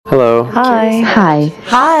Hello. Hi. Hi.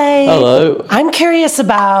 Hi. Hello. I'm curious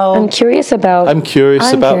about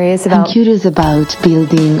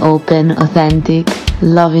Building open, authentic,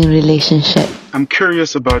 loving relationship. I'm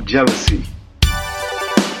curious about jealousy.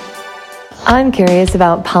 I'm curious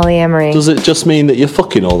about polyamory. Does it just mean that you're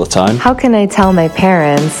fucking all the time? How can I tell my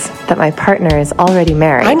parents that my partner is already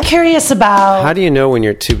married? I'm curious about How do you know when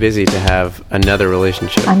you're too busy to have another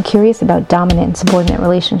relationship? I'm curious about dominant and subordinate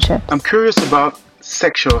relationships. I'm curious about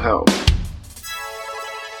sexual health.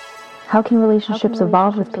 How can relationships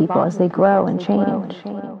evolve with people as they grow and change?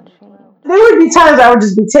 There would be times I would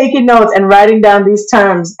just be taking notes and writing down these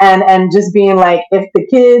terms and just being like, if the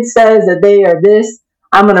kid says that they are this,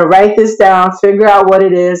 I'm going to write this down, figure out what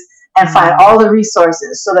it is, and find all the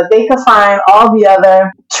resources so that they can find all the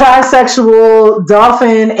other trisexual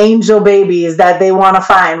dolphin angel babies that they want to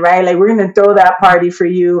find, right? Like, we're going to throw that party for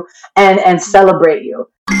you and celebrate you.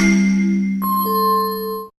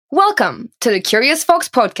 Welcome to the Curious Fox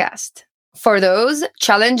podcast, for those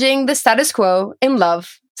challenging the status quo in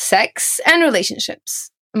love, sex, and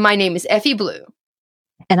relationships. My name is Effie Blue.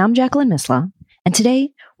 And I'm Jacqueline Misla. And today,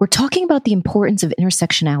 we're talking about the importance of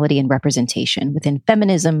intersectionality and representation within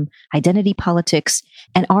feminism, identity politics,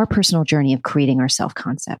 and our personal journey of creating our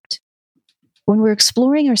self-concept. When we're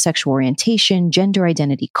exploring our sexual orientation, gender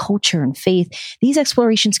identity, culture, and faith, these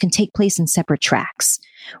explorations can take place in separate tracks.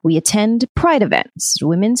 We attend Pride events,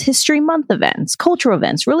 Women's History Month events, cultural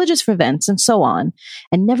events, religious events, and so on,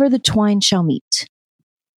 and never the twine shall meet.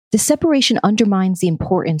 This separation undermines the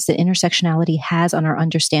importance that intersectionality has on our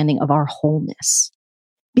understanding of our wholeness.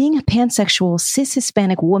 Being a pansexual, cis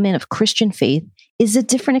Hispanic woman of Christian faith is a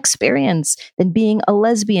different experience than being a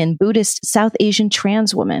lesbian, Buddhist, South Asian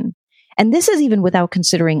trans woman. And this is even without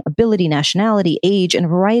considering ability, nationality, age, and a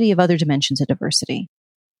variety of other dimensions of diversity.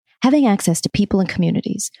 Having access to people and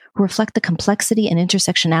communities who reflect the complexity and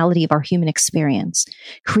intersectionality of our human experience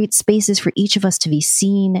creates spaces for each of us to be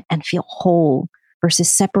seen and feel whole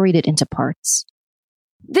versus separated into parts.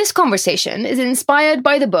 This conversation is inspired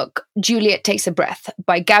by the book Juliet Takes a Breath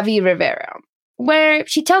by Gavi Rivera, where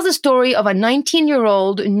she tells the story of a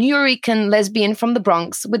 19-year-old Nuyorican lesbian from the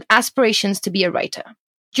Bronx with aspirations to be a writer.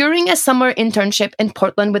 During a summer internship in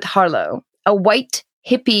Portland with Harlow, a white,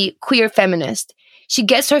 hippie, queer feminist, she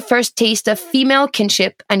gets her first taste of female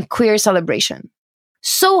kinship and queer celebration.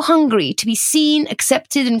 So hungry to be seen,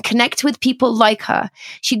 accepted, and connect with people like her,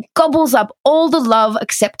 she gobbles up all the love,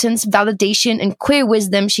 acceptance, validation, and queer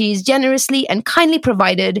wisdom she is generously and kindly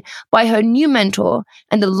provided by her new mentor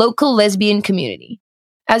and the local lesbian community.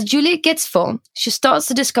 As Juliet gets full, she starts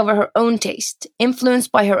to discover her own taste,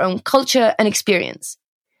 influenced by her own culture and experience.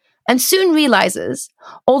 And soon realizes,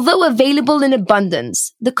 although available in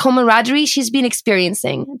abundance, the camaraderie she's been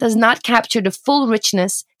experiencing does not capture the full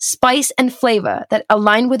richness, spice, and flavor that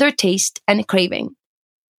align with her taste and craving.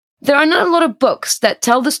 There are not a lot of books that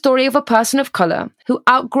tell the story of a person of color who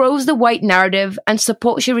outgrows the white narrative and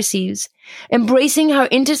support she receives, embracing her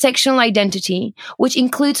intersectional identity, which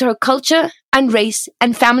includes her culture and race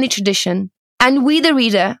and family tradition, and we, the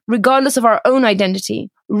reader, regardless of our own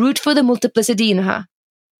identity, root for the multiplicity in her.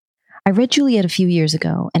 I read Juliet a few years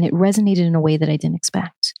ago, and it resonated in a way that I didn't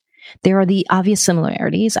expect. There are the obvious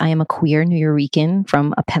similarities. I am a queer Nuyorican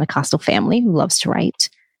from a Pentecostal family who loves to write.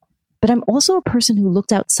 But I'm also a person who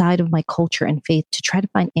looked outside of my culture and faith to try to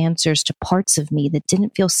find answers to parts of me that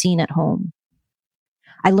didn't feel seen at home.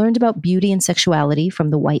 I learned about beauty and sexuality from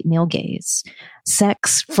the white male gaze,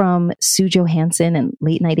 sex from Sue Johansson and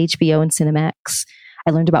late night HBO and Cinemax. I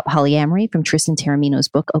learned about polyamory from Tristan Taormino's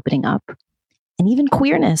book, Opening Up. And even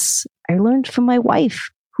queerness, I learned from my wife,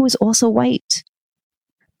 who is also white.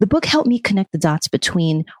 The book helped me connect the dots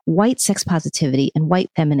between white sex positivity and white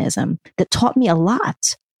feminism that taught me a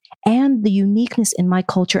lot, and the uniqueness in my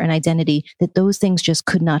culture and identity that those things just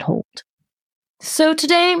could not hold. So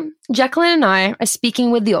today, Jacqueline and I are speaking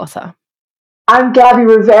with the author. I'm Gavi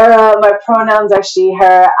Rivera. My pronouns are she,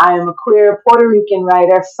 her. I am a queer Puerto Rican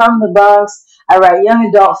writer from the Bronx. I write young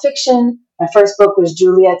adult fiction. My first book was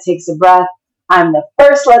Juliet Takes a Breath. I'm the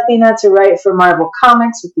first Latina to write for Marvel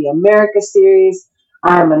Comics with the America series.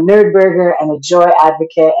 I am a nerdburger and a joy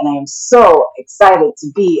advocate, and I am so excited to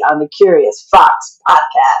be on the Curious Fox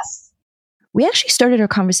podcast. We actually started our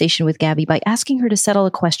conversation with Gavi by asking her to settle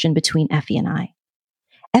a question between Effie and I.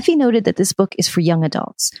 Effie noted that this book is for young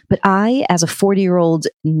adults, but I, as a 40-year-old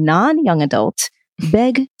non-young adult,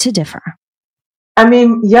 beg to differ. I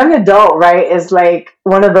mean, young adult, right, is like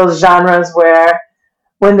one of those genres where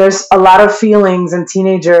when there's a lot of feelings and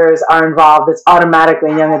teenagers are involved, it's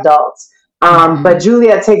automatically young adults. But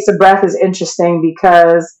Juliet Takes a Breath is interesting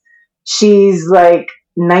because she's like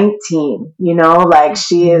 19, you know, like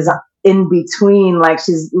she is in between, like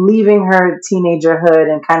she's leaving her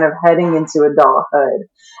teenagerhood and kind of heading into adulthood.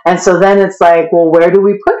 And so then it's like, well, where do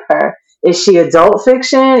we put her? Is she adult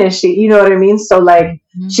fiction? Is she, you know what I mean? So like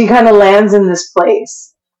she kind of lands in this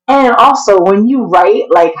place. And also when you write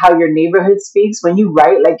like how your neighborhood speaks, when you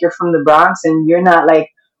write like you're from the Bronx and you're not like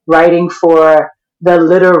writing for the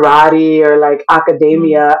literati or like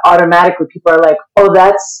academia, automatically people are like, oh,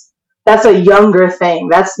 that's a younger thing.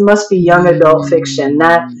 That must be young adult fiction.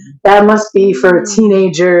 That must be for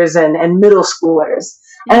teenagers and middle schoolers.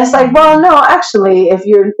 And it's like, well, no, actually, if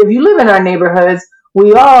you live in our neighborhoods,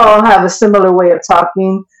 we all have a similar way of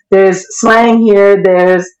talking. There's slang here.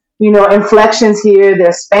 There's, you know, inflections here.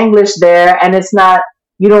 There's Spanglish there. And it's not,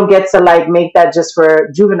 you don't get to like make that just for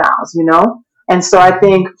juveniles, you know? And so I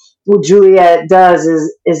think what Juliet does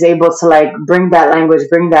is able to like bring that language,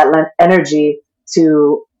 bring that energy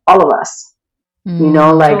to all of us. You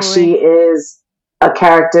know, like she is a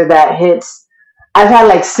character that hits. I've had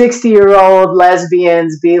like 60-year-old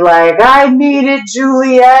lesbians be like, I needed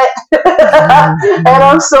Juliet. And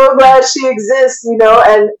I'm so glad she exists, you know,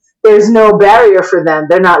 and there's no barrier for them.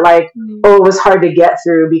 They're not like, oh, it was hard to get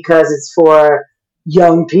through because it's for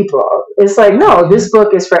young people. It's like, no, this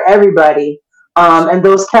book is for everybody. And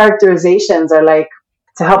those characterizations are like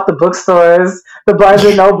to help the bookstores, the Barnes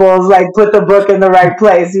and Nobles, like put the book in the right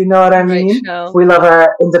place. You know what I mean? Right, we love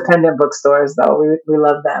our independent bookstores, though. We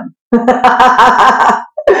love them. I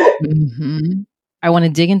want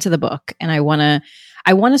to dig into the book, and I want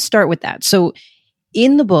to start with that. So,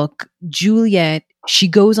 in the book, Juliet, she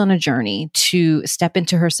goes on a journey to step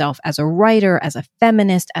into herself as a writer, as a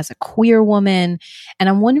feminist, as a queer woman. And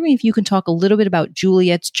I'm wondering if you can talk a little bit about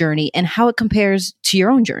Juliet's journey and how it compares to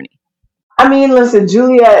your own journey. I mean, listen,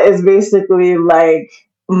 Juliet is basically like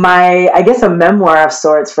I guess a memoir of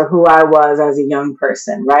sorts for who I was as a young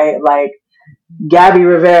person, right? Like Gabby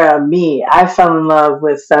Rivera, me, I fell in love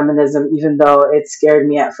with feminism, even though it scared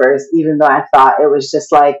me at first, even though I thought it was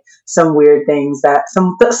just like some weird things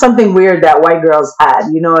something weird that white girls had,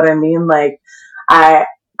 you know what I mean? Like I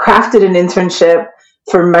crafted an internship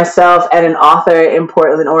for myself and an author in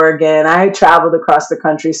Portland, Oregon. I traveled across the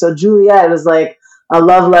country. So Juliet was like a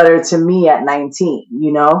love letter to me at 19,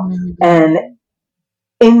 you know? And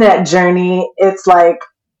in that journey, it's like,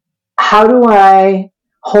 how do I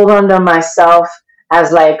hold on to myself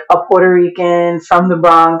as like a Puerto Rican from the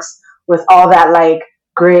Bronx with all that like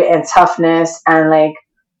grit and toughness and like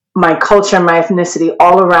my culture, my ethnicity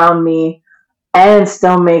all around me, and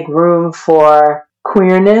still make room for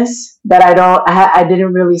queerness that I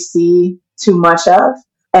didn't really see too much of.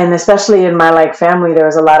 And especially in my like family, there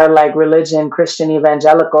was a lot of like religion, Christian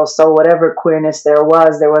evangelical. So whatever queerness there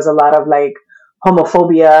was a lot of like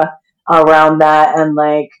homophobia around that and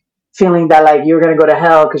like feeling that like you're going to go to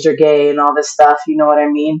hell because you're gay and all this stuff. You know what I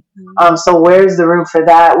mean? So where's the room for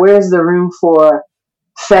that? Where's the room for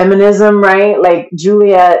feminism, right? Like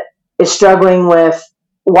Juliet is struggling with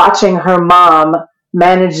watching her mom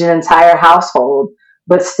manage an entire household,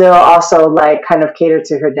 but still also like kind of cater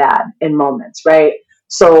to her dad in moments, right?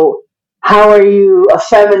 So how are you a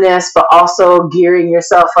feminist, but also gearing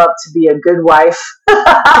yourself up to be a good wife?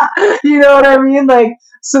 You know what I mean? Like,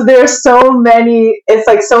 so there's so many, it's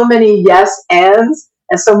like so many yes ands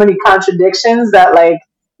and so many contradictions that like,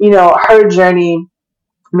 you know, her journey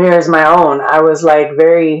mirrors my own. I was like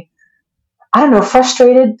very, I don't know,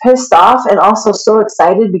 frustrated, pissed off, and also so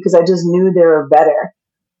excited because I just knew there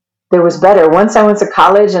was better. Once I went to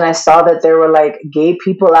college and I saw that there were like gay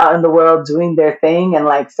people out in the world doing their thing and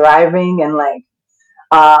like thriving, and like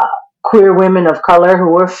queer women of color who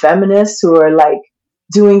were feminists, who are like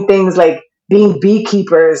doing things like being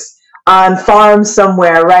beekeepers on farms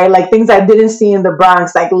somewhere, right? Like things I didn't see in the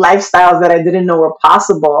Bronx, like lifestyles that I didn't know were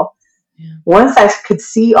possible. Yeah. Once I could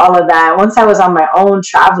see all of that, once I was on my own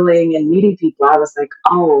traveling and meeting people, I was like,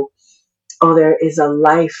 oh, there is a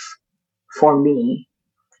life for me.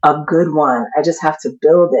 A good one. I just have to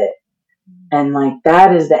build it. And like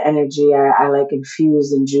that is the energy I like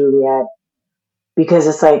infused in Juliet, because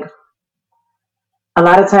it's like a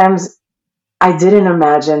lot of times I didn't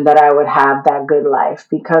imagine that I would have that good life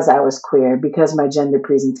because I was queer, because my gender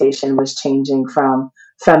presentation was changing from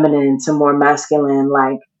feminine to more masculine.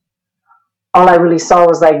 Like all I really saw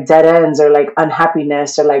was like dead ends or like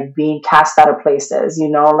unhappiness or like being cast out of places, you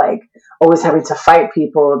know, like always having to fight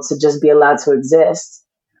people to just be allowed to exist.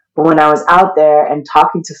 But when I was out there and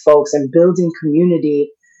talking to folks and building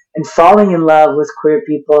community and falling in love with queer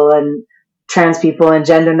people and trans people and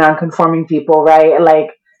gender nonconforming people, right? Like,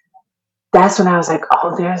 that's when I was like,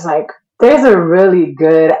 oh, there's a really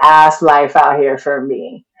good ass life out here for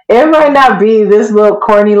me. it might not be this little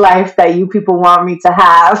corny life that you people want me to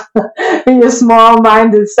have in your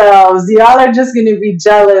small-minded selves. Y'all are just going to be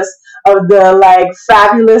jealous of the like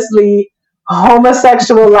fabulously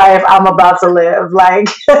homosexual life I'm about to live. Like,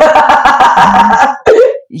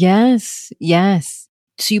 yes.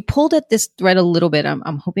 So you pulled at this thread a little bit.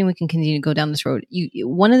 I'm hoping we can continue to go down this road.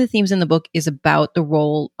 One of the themes in the book is about the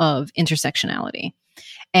role of intersectionality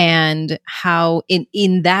and how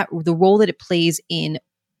in that the role that it plays in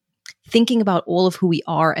thinking about all of who we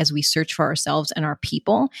are as we search for ourselves and our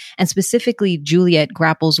people. And specifically, Juliet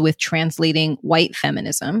grapples with translating white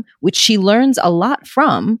feminism, which she learns a lot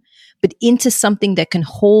from, but into something that can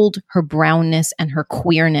hold her brownness and her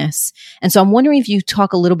queerness. And so I'm wondering if you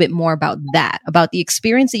talk a little bit more about that, about the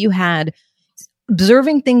experience that you had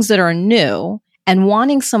observing things that are new and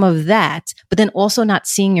wanting some of that, but then also not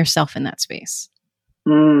seeing yourself in that space.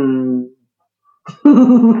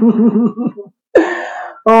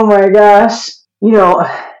 Oh my gosh. You know,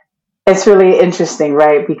 it's really interesting,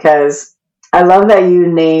 right? Because I love that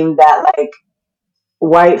you named that like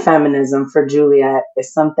white feminism for Juliet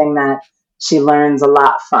is something that she learns a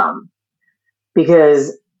lot from.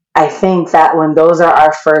 Because I think that when those are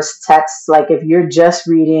our first texts, like if you're just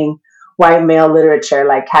reading white male literature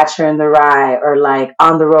like Catcher in the Rye or like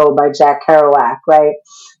On the Road by Jack Kerouac, right?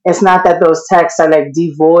 It's not that those texts are like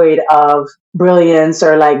devoid of brilliance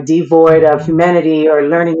or like devoid of humanity or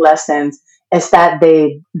learning lessons. It's that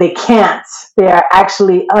they can't. They are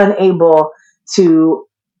actually unable to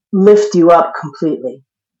lift you up completely,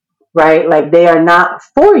 right? Like they are not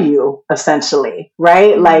for you, essentially,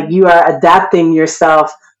 right? Like you are adapting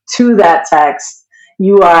yourself to that text.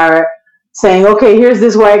 You are saying, okay, here's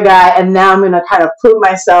this white guy, and now I'm going to kind of put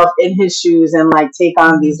myself in his shoes and like take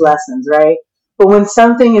on these lessons, right? But when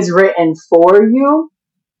something is written for you,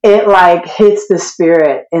 it like hits the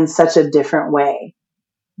spirit in such a different way.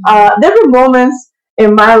 There were moments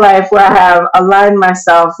in my life where I have aligned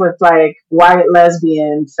myself with like white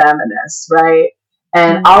lesbian feminists, right?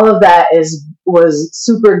 And all of that was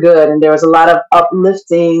super good. And there was a lot of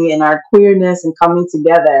uplifting in our queerness and coming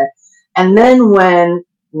together. And then when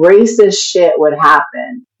racist shit would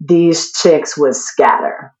happen, these chicks would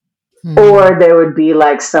scatter. Or there would be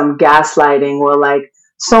like some gaslighting where like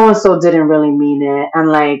so-and-so didn't really mean it. And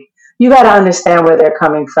like, you got to understand where they're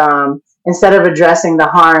coming from instead of addressing the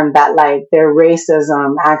harm that like their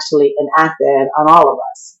racism actually enacted on all of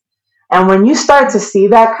us. And when you start to see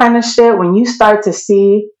that kind of shit, when you start to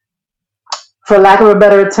see, for lack of a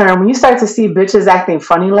better term, when you start to see bitches acting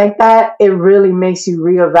funny like that, it really makes you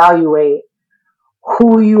reevaluate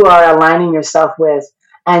who you are aligning yourself with.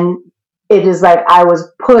 And it is like I was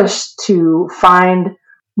pushed to find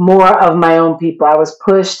more of my own people. I was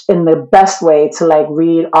pushed in the best way to like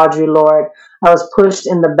read Audre Lorde. I was pushed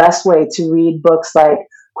in the best way to read books like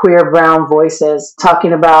Queer Brown Voices,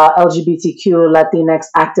 talking about LGBTQ Latinx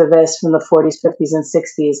activists from the 40s, 50s, and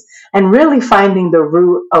 60s, and really finding the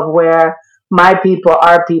root of where my people,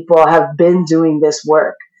 our people, have been doing this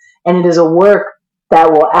work. And it is a work that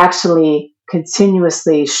will actually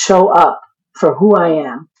continuously show up for who I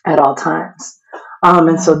am at all times.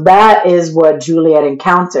 And so that is what Juliet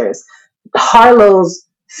encounters. Harlow's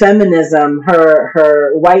feminism,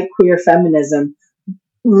 her white queer feminism,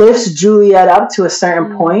 lifts Juliet up to a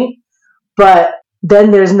certain point, but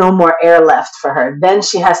then there's no more air left for her. Then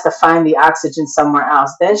she has to find the oxygen somewhere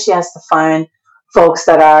else. Then she has to find folks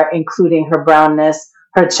that are including her brownness,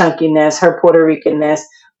 her chunkiness, her Puerto Ricanness,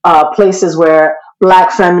 places where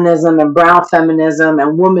Black feminism and brown feminism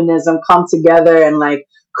and womanism come together and like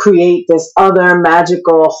create this other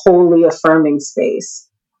magical, wholly affirming space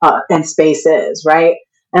and spaces, right?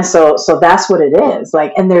 And so that's what it is.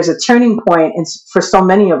 Like, and there's a turning point for so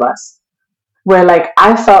many of us where like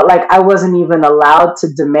I felt like I wasn't even allowed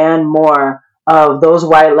to demand more of those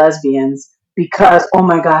white lesbians because, oh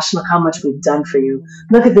my gosh, look how much we've done for you.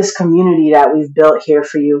 Look at this community that we've built here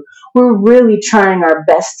for you. We're really trying our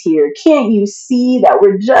best here. Can't you see that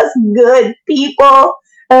we're just good people?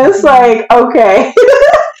 And it's like, okay,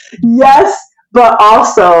 yes, but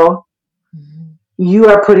also you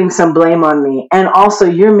are putting some blame on me. And also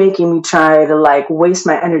you're making me try to like waste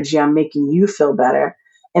my energy on making you feel better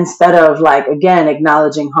instead of like, again,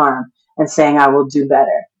 acknowledging harm and saying I will do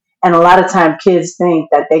better. And a lot of time kids think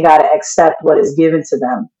that they got to accept what is given to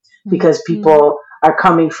them because people are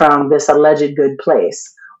coming from this alleged good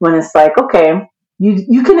place. When it's like, okay,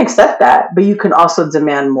 you can accept that, but you can also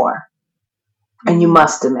demand more. And you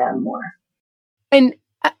must demand more. And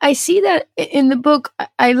I see that in the book.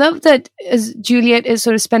 I love that as Juliet is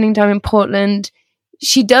sort of spending time in Portland,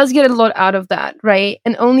 she does get a lot out of that, right?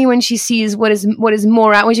 And only when she sees what is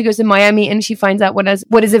more out, when she goes to Miami and she finds out what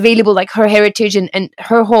is available, like her heritage and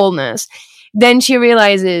her wholeness, then she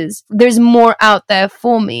realizes there's more out there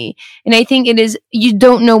for me. And I think it is, you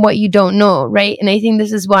don't know what you don't know, right? And I think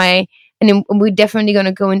this is why, and we're definitely going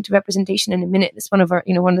to go into representation in a minute. It's one of our,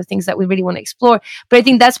 one of the things that we really want to explore. But I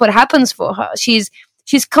think that's what happens for her. She's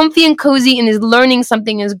comfy and cozy and is learning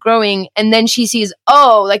something, is growing. And then she sees,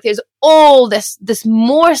 oh, like there's all this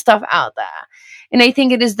more stuff out there. And I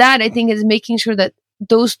think it is that. I think it is making sure that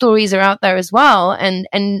those stories are out there as well. And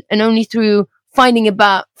only through finding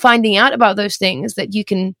out about those things that you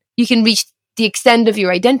can reach the extent of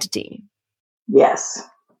your identity. Yes.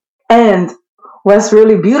 And what's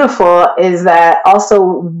really beautiful is that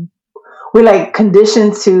also we're like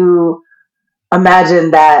conditioned to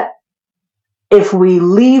imagine that if we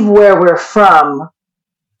leave where we're from,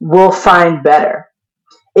 we'll find better.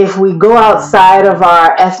 If we go outside of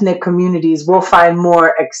our ethnic communities, we'll find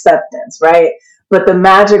more acceptance, right? But the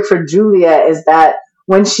magic for Julia is that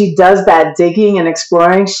when she does that digging and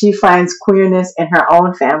exploring, she finds queerness in her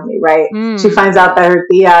own family, right? She finds out that her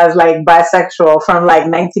tia is like bisexual from like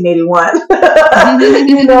 1981.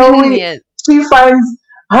 She finds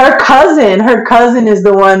her cousin is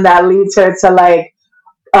the one that leads her to like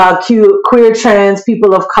queer, trans,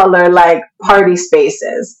 people of color, like party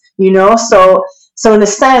spaces, So in a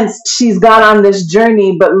sense, she's gone on this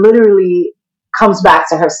journey, but literally comes back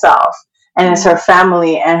to herself. And it's her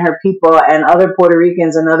family and her people and other Puerto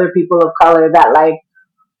Ricans and other people of color that like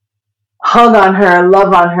hug on her,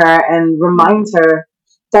 love on her, and remind her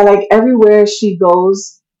that like everywhere she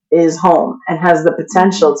goes is home and has the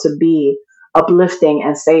potential to be uplifting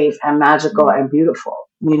and safe and magical and beautiful,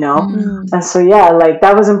 And so, yeah, like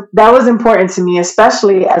that was important to me,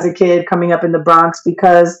 especially as a kid coming up in the Bronx,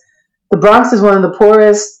 because the Bronx is one of the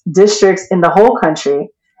poorest districts in the whole country.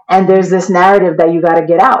 And there's this narrative that you got to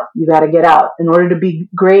get out. You got to get out. In order to be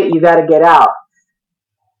great, you got to get out.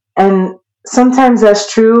 And sometimes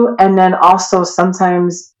that's true. And then also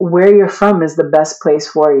sometimes where you're from is the best place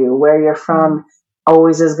for you. Where you're from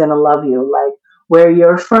always is going to love you. Like where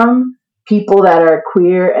you're from, people that are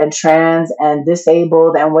queer and trans and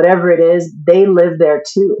disabled and whatever it is, they live there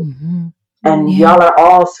too. Mm-hmm. And y'all are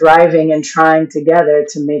all thriving and trying together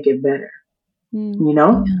to make it better.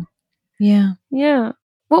 Yeah.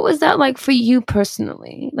 What was that like for you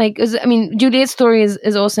personally? Like, Juliet's story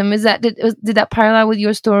is awesome. Did that parallel with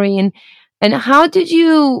your story? And how did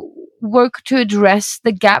you work to address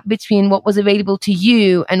the gap between what was available to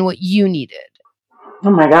you and what you needed? Oh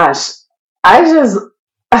my gosh. I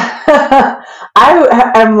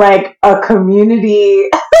am like a community.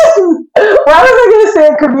 Why was I going to say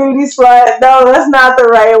a community slut? No, that's not the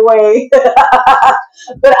right way.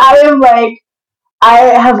 But I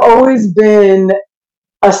have always been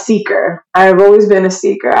a seeker. I've always been a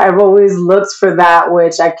seeker. I've always looked for that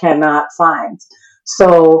which I cannot find.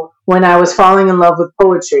 So when I was falling in love with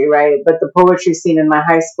poetry, right, but the poetry scene in my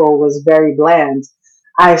high school was very bland,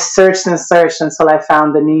 I searched and searched until I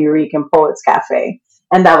found the New Eurekan Poets Cafe.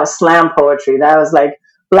 And that was slam poetry. That was like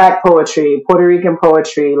Black poetry, Puerto Rican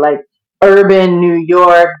poetry, like urban New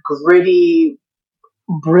York, gritty,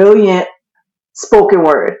 brilliant spoken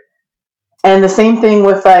word. And the same thing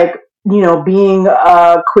with like, being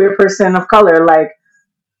a queer person of color, like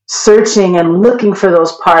searching and looking for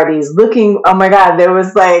those parties, oh my God, there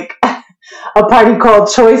was like a party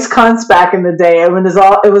called Choice Cunts back in the day. And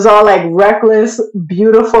it was all like reckless,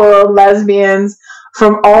 beautiful lesbians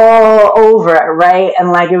from all over, right?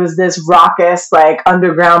 And like, it was this raucous, like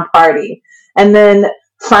underground party. And then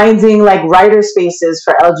finding like writer spaces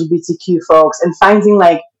for LGBTQ folks and finding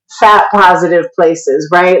like fat positive places,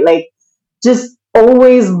 right? Like just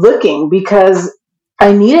always looking because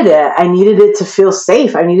I needed it. I needed it to feel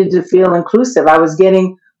safe. I needed to feel inclusive. I was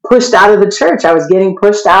getting pushed out of the church. I was getting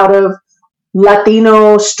pushed out of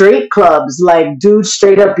Latino straight clubs, like dudes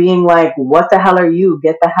straight up being like, what the hell are you?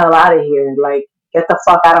 Get the hell out of here. Like, get the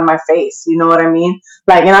fuck out of my face. You know what I mean?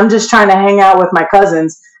 Like, and I'm just trying to hang out with my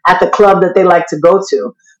cousins at the club that they like to go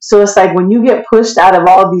to. So it's like when you get pushed out of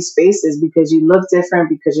all these spaces because you look different,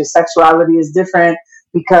 because your sexuality is different,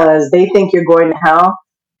 because they think you're going to hell,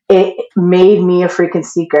 it made me a freaking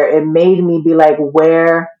seeker. It made me be like,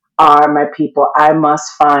 where are my people? I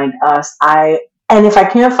must find us. And if I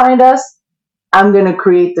can't find us, I'm going to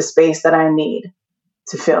create the space that I need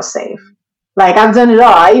to feel safe. Like, I've done it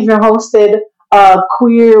all. I even hosted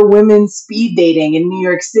queer women speed dating in New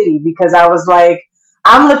York City because I was like,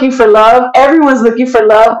 I'm looking for love. Everyone's looking for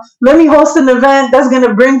love. Let me host an event that's going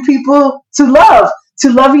to bring people to love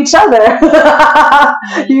each other.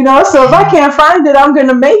 So if I can't find it, I'm going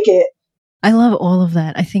to make it. I love all of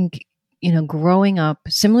that. I think, growing up,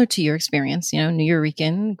 similar to your experience, Puerto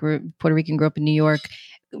Rican, grew up in New York,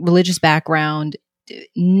 religious background,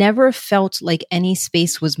 never felt like any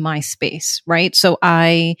space was my space, right? So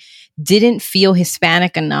I didn't feel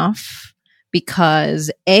Hispanic enough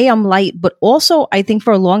because I'm light, but also I think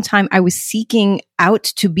for a long time I was seeking out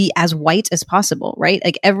to be as white as possible, right?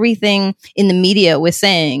 Like everything in the media was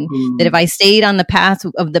saying that if I stayed on the path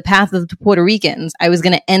of the Puerto Ricans, I was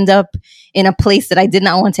going to end up in a place that I did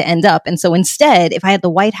not want to end up. And so instead, if I had the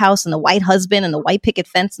white house and the white husband and the white picket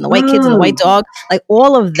fence and the white kids and the white dog, like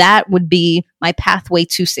all of that would be my pathway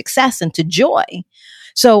to success and to joy.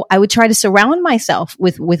 So I would try to surround myself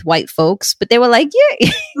with white folks, but they were like,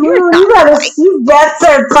 "Yeah, you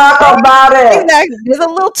better talk about it." Exactly. There's a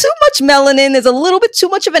little too much melanin. There's a little bit too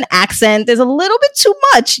much of an accent. There's a little bit too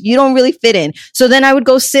much. You don't really fit in. So then I would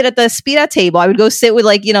go sit at the Spira table. I would go sit with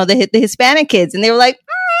the Hispanic kids, and they were like,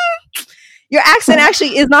 your accent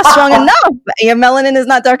actually is not strong enough. Your melanin is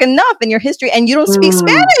not dark enough in your history, and you don't speak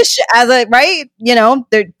Spanish right?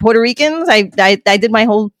 They're Puerto Ricans. I did my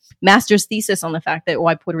whole master's thesis on the fact that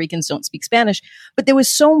why Puerto Ricans don't speak Spanish. But there was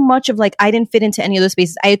so much of I didn't fit into any of those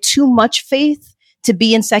spaces. I had too much faith to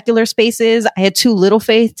be in secular spaces. I had too little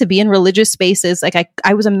faith to be in religious spaces. Like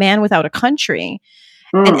I was a man without a country.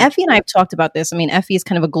 And Effie and I have talked about this. I mean, Effie is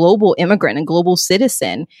kind of a global immigrant and global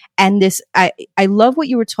citizen. And I love what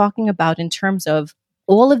you were talking about in terms of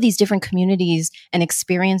all of these different communities and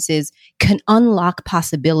experiences can unlock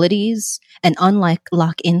possibilities and unlock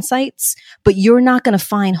insights, but you're not going to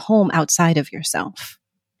find home outside of yourself.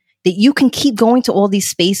 That you can keep going to all these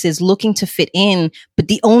spaces looking to fit in, but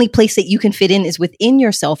the only place that you can fit in is within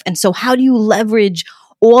yourself. And so how do you leverage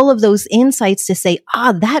all of those insights to say,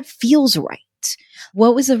 that feels right?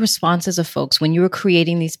 What was the responses of folks when you were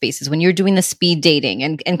creating these spaces, when you were doing the speed dating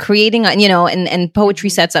and creating, and poetry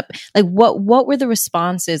sets up? Like what were the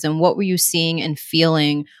responses and what were you seeing and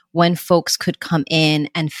feeling when folks could come in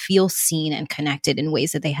and feel seen and connected in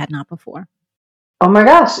ways that they had not before? Oh my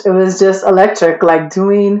gosh, it was just electric. Like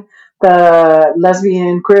doing the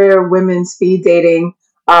lesbian queer women speed dating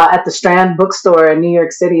at the Strand bookstore in New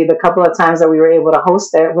York City, the couple of times that we were able to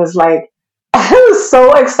host it was like, it was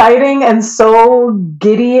so exciting and so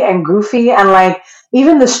giddy and goofy. And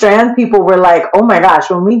even the Strand people were like, oh my gosh,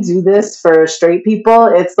 when we do this for straight people,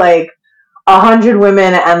 it's 100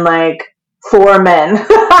 women and 4 men.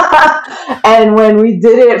 And when we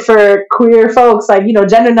did it for queer folks,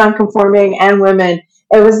 gender nonconforming and women,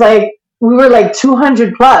 it was we were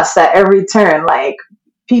 200 plus at every turn.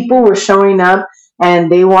 People were showing up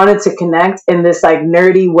and they wanted to connect in this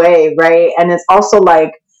nerdy way. Right. And it's also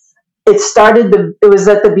it was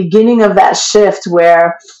at the beginning of that shift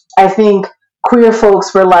where I think queer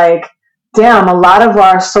folks were damn, a lot of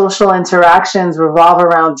our social interactions revolve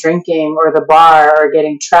around drinking or the bar or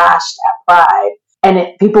getting trashed at Pride.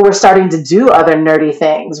 And people were starting to do other nerdy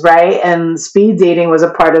things, right? And speed dating was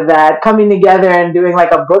a part of that, coming together and doing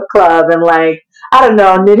a book club and I don't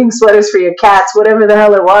know, knitting sweaters for your cats, whatever the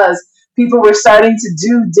hell it was. People were starting to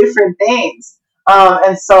do different things.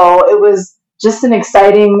 And so it was just an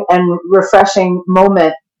exciting and refreshing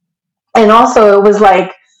moment. And also it was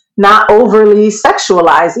not overly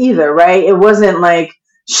sexualized either, right? It wasn't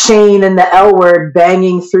Shane and the L Word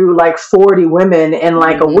banging through 40 women in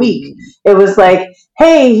a week. It was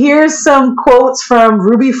hey, here's some quotes from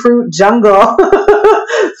Ruby Fruit Jungle.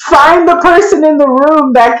 Find the person in the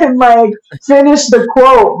room that can finish the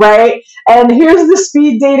quote, right? And here's the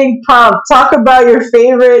speed dating prompt. Talk about your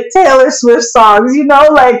favorite Taylor Swift songs.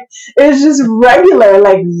 It's just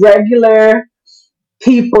regular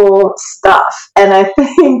people stuff. And I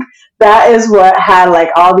think that is what had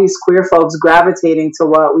all these queer folks gravitating to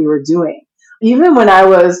what we were doing. Even when I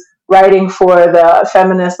was writing for the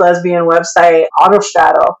feminist lesbian website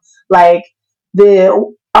Autostraddle,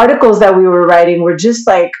 the articles that we were writing were just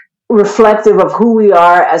reflective of who we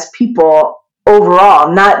are as people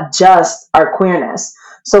overall, not just our queerness.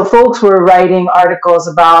 So folks were writing articles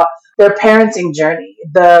about their parenting journey,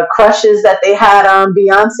 the crushes that they had on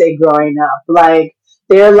Beyonce growing up,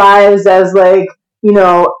 their lives as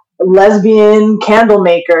lesbian candle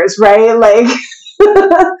makers, right?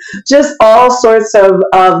 Just all sorts of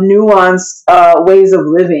nuanced ways of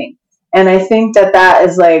living. And I think that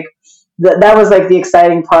is that was the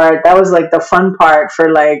exciting part. That was the fun part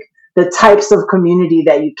for the types of community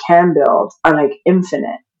that you can build are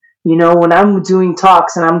infinite. When I'm doing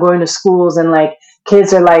talks and I'm going to schools and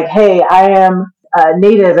kids are hey, I am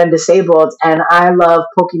Native and disabled and I love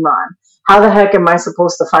Pokemon. How the heck am I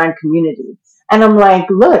supposed to find community? And I'm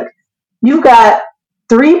look, you've got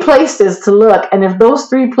 3 places to look. And if those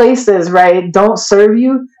 3 places, right, don't serve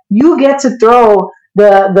you, you get to throw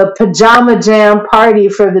the pajama jam party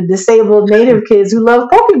for the disabled native kids who love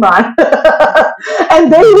Pokemon.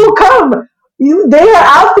 And they will come. They are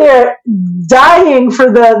out there dying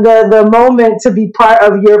for the moment to be part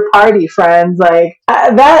of your party, friends. Like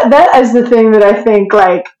that is the thing that I think,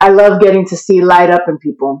 like, I love getting to see light up in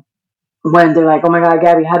people when they're like, oh my God,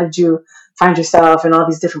 Gabby, how did you find yourself in all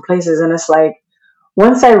these different places? And it's like,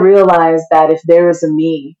 once I realized that if there is a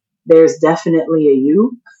me, there's definitely a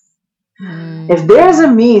you. If there's a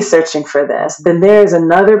me searching for this, then there's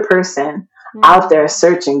another person out there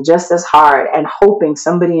searching just as hard and hoping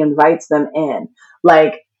somebody invites them in.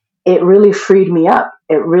 Like, it really freed me up.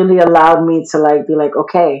 It really allowed me to, like, be like,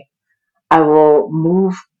 okay, I will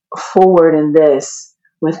move forward in this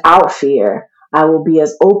without fear. I will be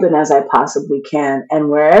as open as I possibly can, and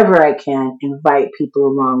wherever I can, invite people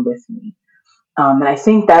along with me. And I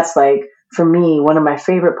think that's, like, for me, one of my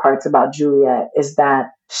favorite parts about Juliet is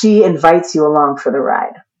that she invites you along for the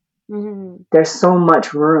ride. Mm-hmm. There's so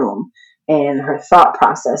much room in her thought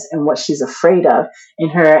process and what she's afraid of, in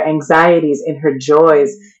her anxieties, in her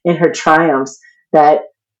joys, in her triumphs, that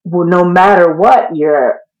no matter what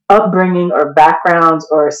your upbringing or backgrounds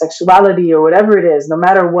or sexuality or whatever it is, no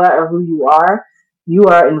matter what or who you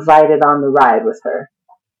are invited on the ride with her.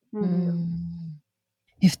 Mm.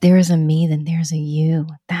 If there is a me, then there's a you.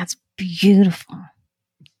 That's beautiful.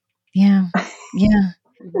 Yeah. Yeah.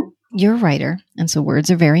 You're a writer, and so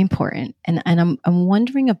words are very important. And I'm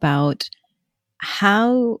wondering about,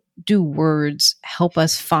 how do words help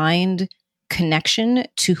us find connection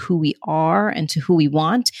to who we are and to who we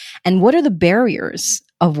want? And what are the barriers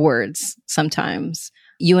of words sometimes?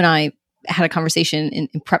 You and I had a conversation in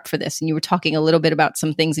prep for this, and you were talking a little bit about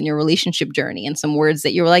some things in your relationship journey and some words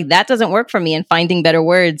that you were like, that doesn't work for me, and finding better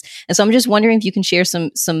words. And so I'm just wondering if you can share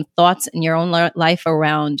some thoughts in your own life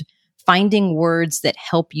around finding words that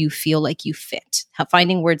help you feel like you fit,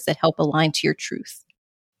 finding words that help align to your truth.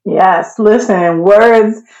 Yes, listen,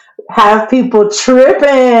 words have people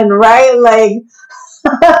tripping, right? Like,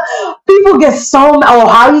 people get so, oh,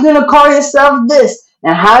 how are you going to call yourself this?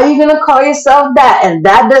 And how are you going to call yourself that? And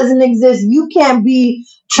that doesn't exist. You can't be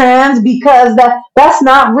trans because that's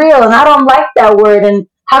not real. And I don't like that word. And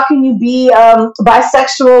how can you be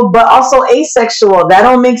bisexual but also asexual? That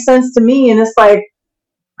don't make sense to me. And it's like,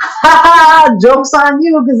 joke's on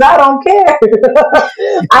you, because I don't care.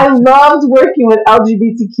 I loved working with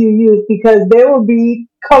LGBTQ youth because they will be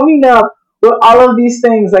coming up with all of these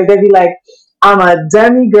things. Like, they'd be like, I'm a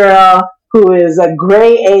demi girl who is a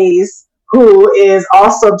gray ace, who is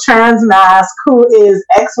also trans mask, who is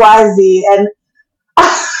XYZ. And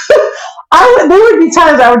there would be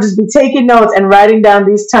times I would just be taking notes and writing down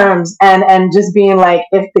these terms and just being like,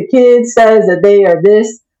 if the kid says that they are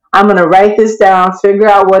this, I'm going to write this down, figure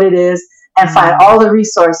out what it is, and find all the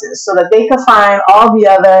resources so that they can find all the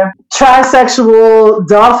other trisexual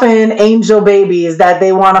dolphin angel babies that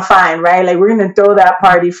they want to find, right? Like, we're going to throw that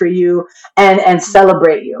party for you and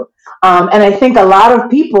celebrate you. And I think a lot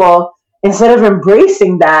of people, instead of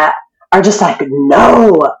embracing that, are just like,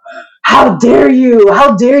 no, how dare you?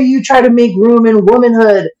 How dare you try to make room in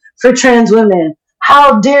womanhood for trans women?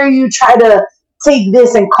 How dare you try to take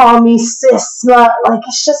this and call me cis slut? Like,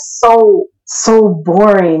 it's just so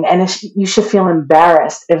boring, and you should feel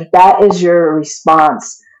embarrassed if that is your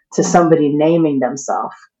response to somebody naming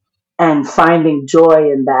themselves and finding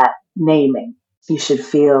joy in that naming. You should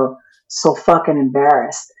feel so fucking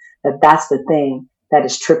embarrassed that that's the thing that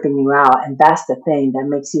is tripping you out, and that's the thing that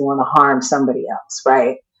makes you want to harm somebody else,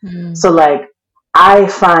 right? So, like, I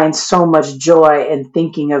find so much joy in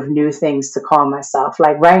thinking of new things to call myself.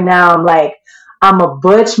 Like, right now, I'm like, I'm a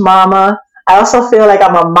butch mama. I also feel like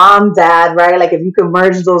I'm a mom dad, right? Like, if you could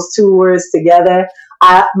merge those two words together.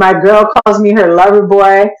 My girl calls me her lover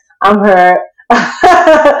boy. I'm her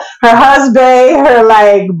her husband, her,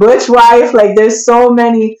 like, butch wife. Like, there's so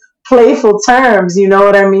many playful terms, you know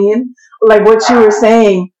what I mean? Like what you were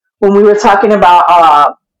saying when we were talking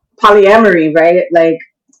about polyamory, right? Like,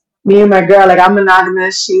 me and my girl, like, I'm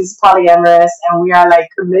monogamous, she's polyamorous, and we are, like,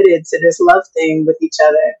 committed to this love thing with each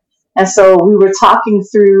other. And so we were talking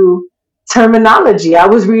through terminology. I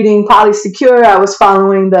was reading Polysecure, I was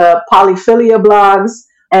following the polyphilia blogs,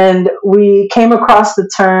 and we came across the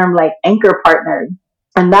term, like, anchor partner.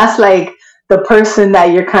 And that's, like, the person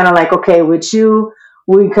that you're kind of like, okay, with you,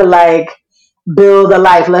 we could, like, build a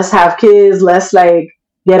life. Let's have kids. Let's, like,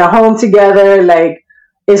 get a home together. Like,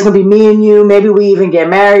 it's going to be me and you. Maybe we even get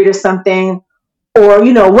married or something. Or,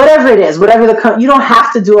 you know, whatever it is, whatever you don't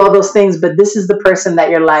have to do all those things, but this is the person that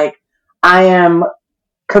you're like, I am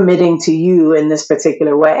committing to you in this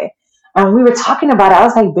particular way. And we were talking about it. I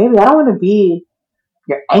was like, baby, I don't want to be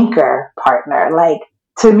your anchor partner. Like,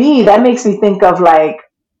 to me, that makes me think of like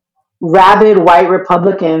rabid white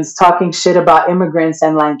Republicans talking shit about immigrants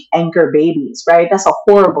and like anchor babies, right? That's a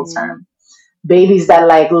horrible term. Babies that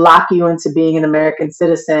like lock you into being an American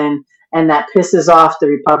citizen, and that pisses off the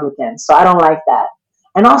Republicans. So I don't like that.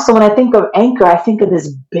 And also, when I think of anchor, I think of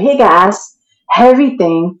this big ass heavy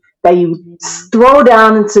thing that you throw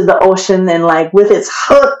down into the ocean, and like with its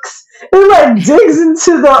hooks, it like digs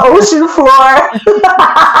into the ocean floor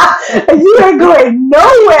and you ain't going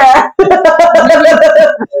nowhere.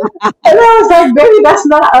 And I was like, baby, that's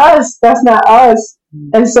not us. That's not us.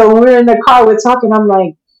 And so when we're in the car, we're talking, I'm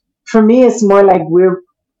like, for me, it's more like we're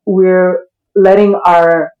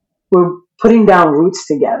putting down roots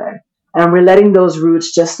together, and we're letting those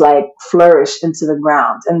roots just like flourish into the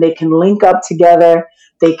ground, and they can link up together.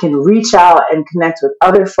 They can reach out and connect with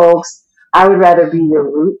other folks. I would rather be your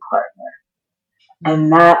root partner.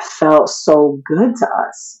 And that felt so good to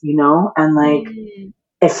us, you know? And like,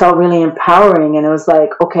 it felt really empowering. And it was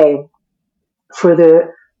like, okay, for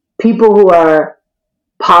the people who are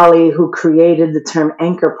poly, who created the term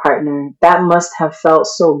anchor partner, that must have felt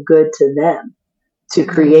so good to them to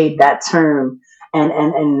create that term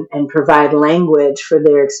and provide language for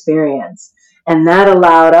their experience. And that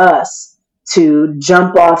allowed us to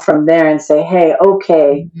jump off from there and say, hey,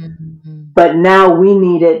 okay, but now we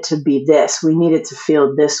need it to be this. We need it to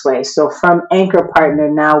feel this way. So from anchor partner,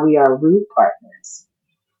 now we are root partners.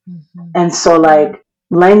 And so like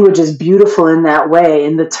language is beautiful in that way.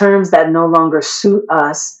 In the terms that no longer suit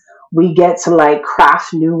us, we get to like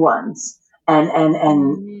craft new ones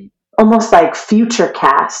and almost like future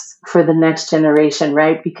cast for the next generation,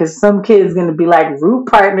 right? Because some kid's going to be like, root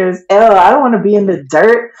partners, I don't want to be in the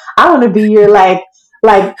dirt. I want to be your like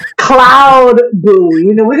cloud boo.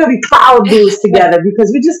 You know, we're going to be cloud boos together,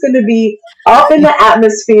 because we're just going to be up in the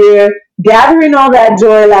atmosphere, gathering all that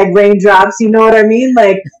joy like raindrops. You know what I mean?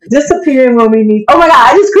 Like disappearing when we need. Oh my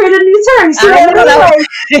God, I just created a new term. You see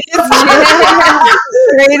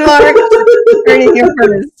Trademark. Turning your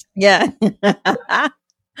first. Yeah.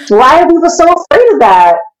 Why are people so afraid of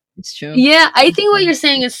that? It's true. Yeah, I think what you're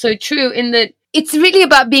saying is so true, in that it's really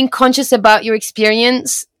about being conscious about your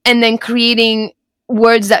experience and then creating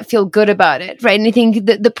words that feel good about it, right? And I think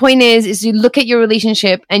the point is you look at your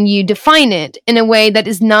relationship and you define it in a way that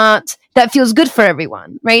is not, that feels good for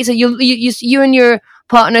everyone, right? So you and your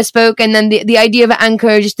partner spoke, and then the idea of an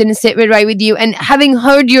anchor just didn't sit right with you. And having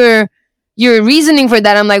heard your reasoning for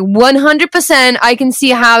that, I'm like 100%. I can see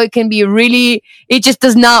how it can be really. It just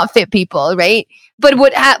does not fit people, right? But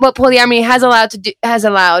what polyamory has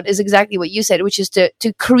allowed is exactly what you said, which is to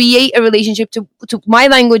create a relationship. To my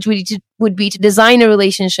language would be to design a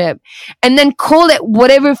relationship, and then call it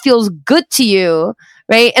whatever feels good to you,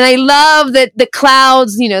 right? And I love that the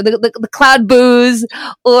clouds, you know, the cloud boos,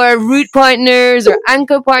 or root partners, or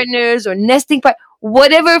anchor partners, or nesting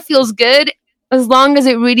whatever feels good. As long as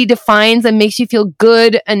it really defines and makes you feel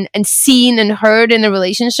good and seen and heard in a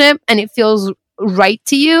relationship, and it feels right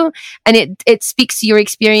to you, and it speaks to your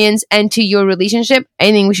experience and to your relationship,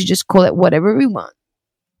 I think we should just call it whatever we want.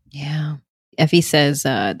 Yeah. Effie says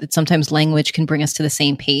that sometimes language can bring us to the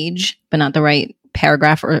same page, but not the right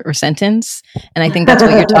paragraph or sentence. And I think that's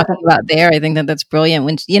what you're talking about there. I think that's brilliant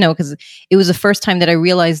when, you know, because it was the first time that I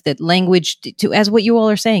realized that language, as what you all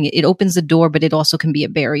are saying, it opens the door, but it also can be a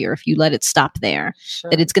barrier if you let it stop there.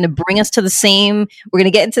 Sure. That it's going to bring us to the same, we're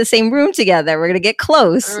going to get into the same room together. We're going to get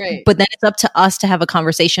close, right. But then it's up to us to have a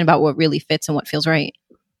conversation about what really fits and what feels right.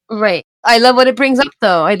 Right. I love what it brings up,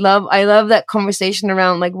 though. I love that conversation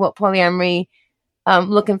around like what polyamory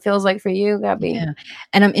look and feels like for you, Gabby. Yeah.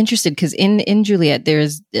 And I'm interested because in Juliet,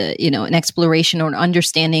 there's, an exploration or an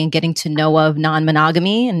understanding and getting to know of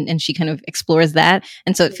non-monogamy. And she kind of explores that.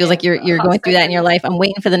 And so it feels like you're going through that in your life. I'm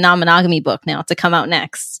waiting for the non-monogamy book now to come out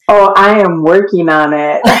next. Oh, I am working on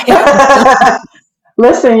it.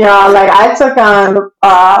 Listen, y'all, like I took on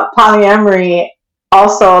polyamory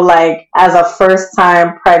also like as a first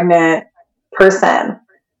time pregnant person.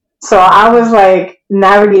 So I was like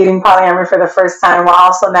navigating polyamory for the first time while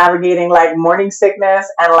also navigating like morning sickness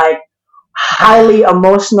and like highly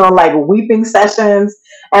emotional like weeping sessions.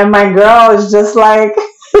 And my girl is just like,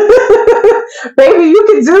 baby, you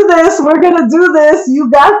can do this. We're going to do this. You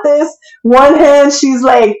got this. One hand, she's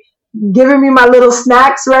like giving me my little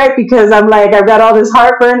snacks, right? Because I'm like, I've got all this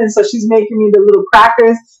heartburn. And so she's making me the little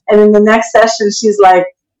crackers. And in the next session, she's like,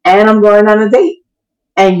 and I'm going on a date.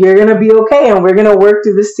 And you're going to be okay. And we're going to work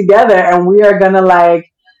through this together. And we are going to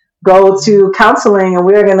like go to counseling. And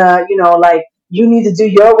we're going to, like, you need to do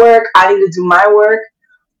your work. I need to do my work.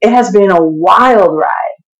 It has been a wild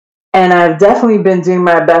ride. And I've definitely been doing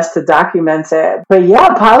my best to document it. But yeah,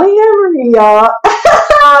 polyamory, y'all.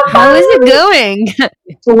 How is it going?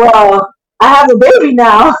 Well, I have a baby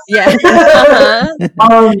now. Yeah.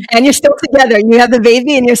 And you're still together. You have the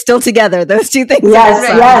baby and you're still together. Those two things.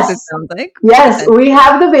 Yes. It sounds like. Yes, we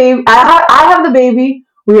have the baby. I have the baby.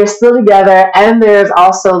 We are still together. And there's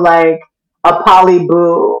also like a poly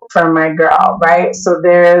boo for my girl, right? So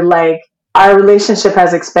they're like, our relationship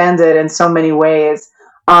has expanded in so many ways.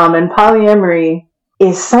 And polyamory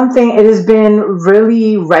is something, it has been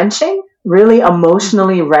really wrenching, really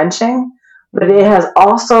emotionally wrenching, but it has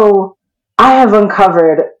also, I have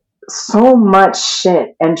uncovered so much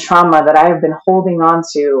shit and trauma that I have been holding on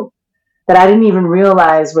to that I didn't even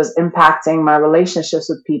realize was impacting my relationships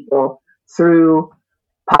with people through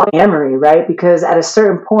polyamory, right? Because at a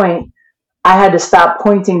certain point, I had to stop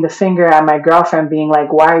pointing the finger at my girlfriend, being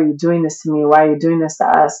like, why are you doing this to me? Why are you doing this to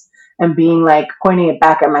us? And being like, pointing it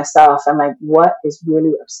back at myself and like, what is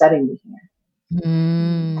really upsetting me here?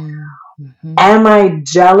 Mm-hmm. Am I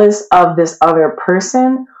jealous of this other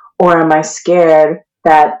person, or am I scared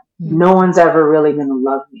that no one's ever really going to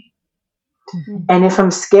love me? Mm-hmm. And if I'm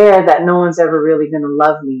scared that no one's ever really going to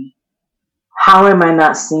love me, how am I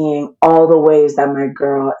not seeing all the ways that my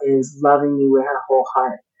girl is loving me with her whole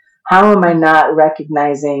heart? How am I not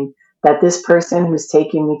recognizing that this person who's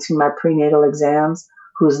taking me to my prenatal exams,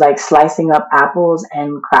 who's like slicing up apples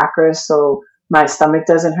and crackers so my stomach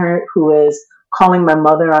doesn't hurt, who is calling my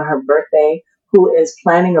mother on her birthday, who is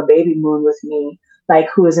planning a baby moon with me, like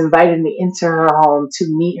who has invited me into her home to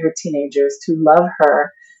meet her teenagers, to love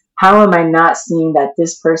her. How am I not seeing that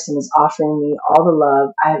this person is offering me all the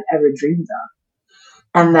love I have ever dreamed of?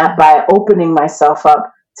 And that by opening myself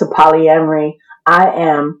up to polyamory, I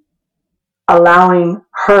am allowing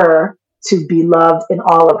her to be loved in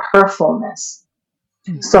all of her fullness.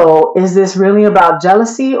 Mm-hmm. So is this really about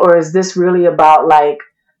jealousy, or is this really about like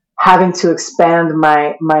having to expand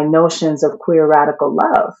my notions of queer radical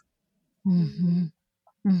love? Mm-hmm.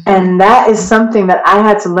 Mm-hmm. And that is something that I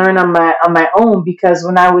had to learn on my own, because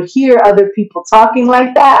when I would hear other people talking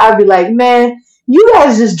like that, I'd be like, man, you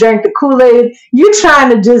guys just drank the Kool-Aid. You trying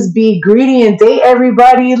to just be greedy and date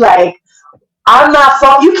everybody. Like, I'm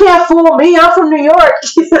not, you can't fool me. I'm from New York.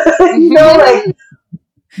 You know, like,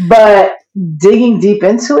 but digging deep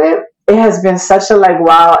into it, it has been such a like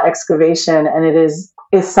wild excavation, and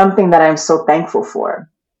it's something that I'm so thankful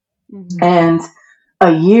for. Mm-hmm. And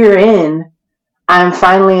a year in, I'm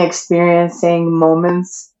finally experiencing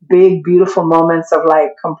moments, big, beautiful moments of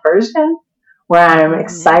like compersion, where I'm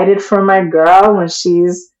excited for my girl when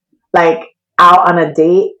she's like out on a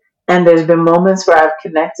date. And there's been moments where I've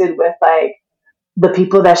connected with like the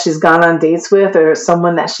people that she's gone on dates with, or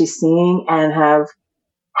someone that she's seeing, and have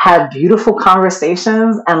had beautiful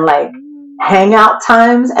conversations and like hangout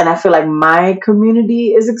times. And I feel like my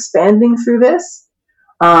community is expanding through this.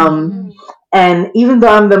 And even though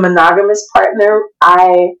I'm the monogamous partner,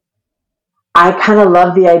 I kind of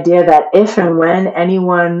love the idea that if and when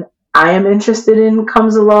anyone I am interested in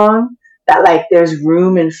comes along, that like there's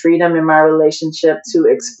room and freedom in my relationship to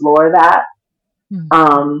explore that.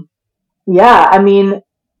 Yeah, I mean,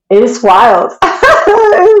 it is wild.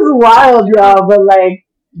 It is wild, y'all. But like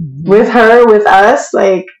with her, with us,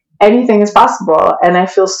 like anything is possible. And I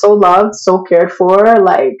feel so loved, so cared for.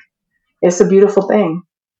 Like it's a beautiful thing.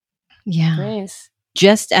 Yeah. Nice.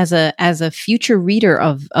 Just as a future reader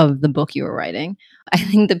of the book you were writing, I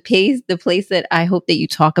think the place that I hope that you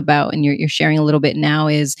talk about and you're sharing a little bit now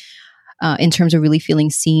is in terms of really feeling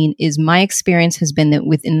seen, is my experience has been that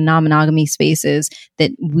within non-monogamy spaces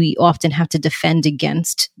that we often have to defend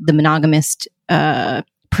against the monogamist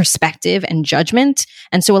perspective and judgment.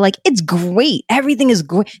 And so we're like, it's great. Everything is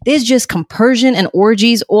great. There's just compersion and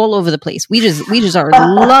orgies all over the place. We just are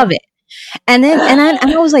love it. And then,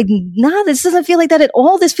 I was like, nah, this doesn't feel like that at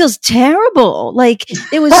all. This feels terrible. Like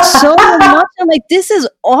it was so much. I'm like, this is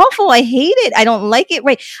awful. I hate it. I don't like it.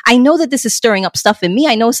 Right. I know that this is stirring up stuff in me.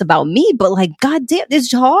 I know it's about me, but like, goddamn,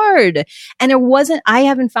 it's hard. And I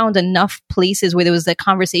haven't found enough places where there was a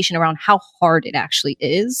conversation around how hard it actually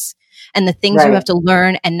is. And the things you have to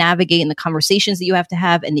learn and navigate, and the conversations that you have to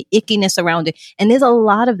have, and the ickiness around it. And there's a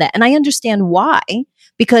lot of that. And I understand why,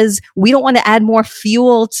 because we don't want to add more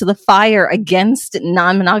fuel to the fire against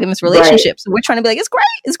non-monogamous relationships. So we're trying to be like, it's great,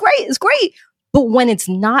 it's great, it's great. But when it's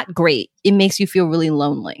not great, it makes you feel really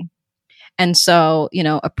lonely. And so,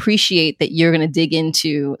 appreciate that you're going to dig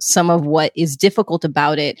into some of what is difficult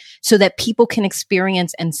about it so that people can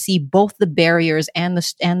experience and see both the barriers and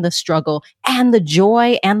the struggle and the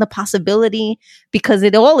joy and the possibility, because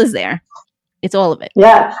it all is there. It's all of it.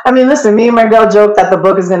 Yeah. I mean, listen, me and my girl joked that the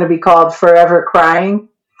book is going to be called Forever Crying.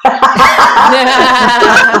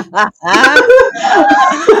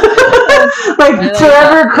 Like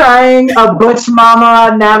forever crying, a butch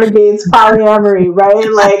mama navigates polyamory,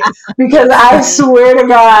 right? Like, because I swear to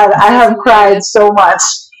God, I have cried so much.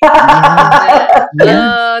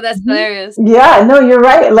 Oh, that's hilarious. Yeah, no, you're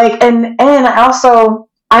right. Like, and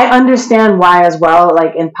I understand why as well,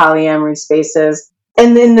 like in polyamory spaces.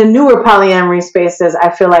 And in the newer polyamory spaces, I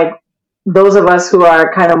feel like those of us who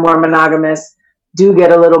are kind of more monogamous do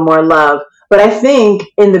get a little more love. But I think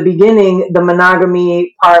in the beginning, the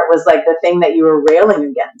monogamy part was like the thing that you were railing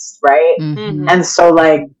against, right? Mm-hmm. And so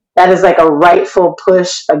like that is like a rightful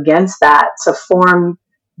push against that to form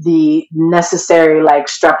the necessary like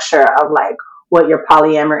structure of like what your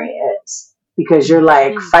polyamory is, because you're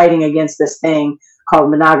like fighting against this thing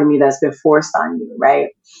called monogamy that's been forced on you, right?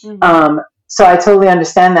 So I totally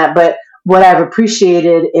understand that. But what I've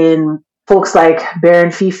appreciated in folks like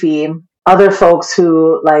Baron Fifi, other folks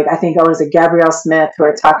who, like, I think I was Gabrielle Smith, who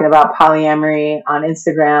are talking about polyamory on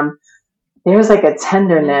Instagram, there's like a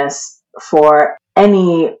tenderness for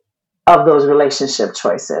any of those relationship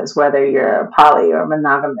choices, whether you're poly or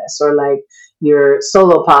monogamous, or like you're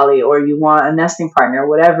solo poly, or you want a nesting partner,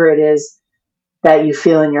 whatever it is that you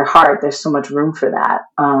feel in your heart, there's so much room for that.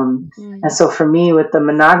 And so for me with the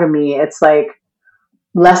monogamy, it's like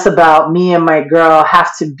less about me and my girl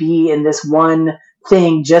have to be in this one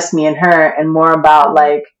thing, just me and her, and more about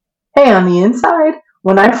like, hey, on the inside,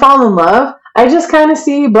 when I fall in love, I just kind of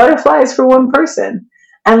see butterflies for one person.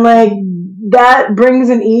 And like that brings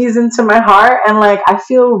an ease into my heart, and like I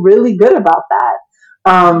feel really good about that.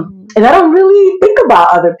 And I don't really think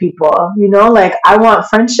about other people, you know, like I want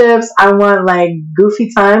friendships, I want like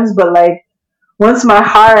goofy times, but like once my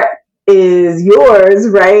heart is yours,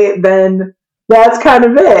 right, then that's kind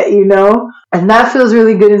of it, you know? And that feels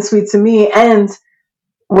really good and sweet to me. And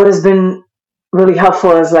what has been really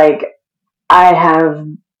helpful is like I have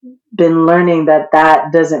been learning that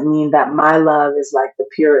that doesn't mean that my love is like the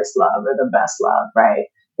purest love or the best love, right?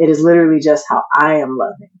 It is literally just how I am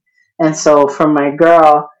loving. And so for my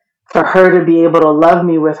girl, for her to be able to love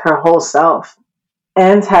me with her whole self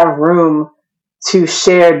and have room to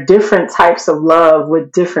share different types of love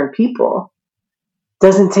with different people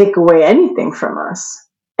doesn't take away anything from us.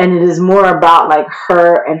 And it is more about like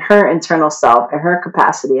her and her internal self and her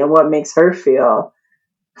capacity and what makes her feel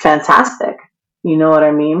fantastic. You know what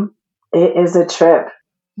I mean? It is a trip.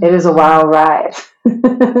 It is a wild ride.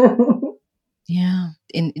 Yeah.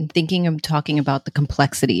 In thinking of talking about the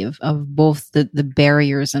complexity of both the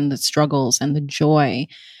barriers and the struggles and the joy,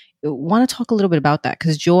 I want to talk a little bit about that,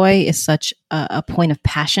 because joy is such a point of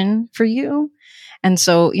passion for you. And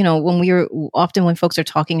so, you know, when folks are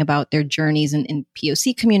talking about their journeys in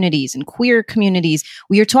POC communities and queer communities,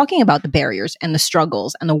 we are talking about the barriers and the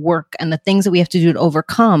struggles and the work and the things that we have to do to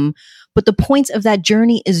overcome. But the point of that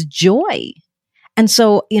journey is joy. And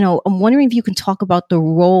so, you know, I'm wondering if you can talk about the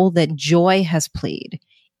role that joy has played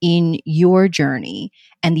in your journey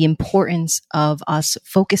and the importance of us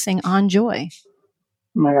focusing on joy.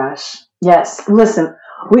 Oh my gosh. Yes. Listen,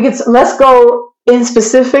 let's go in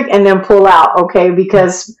specific and then pull out, okay?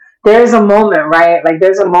 Because there's a moment, right? Like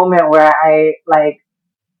there's a moment where I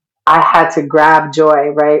had to grab joy,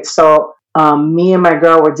 right? So me and my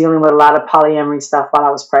girl were dealing with a lot of polyamory stuff while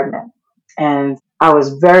I was pregnant, and I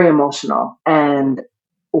was very emotional, and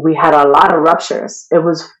we had a lot of ruptures. It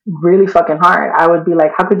was really fucking hard. I would be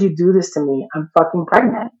like, how could you do this to me? I'm fucking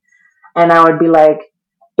pregnant. And I would be like,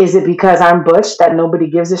 is it because I'm butch that nobody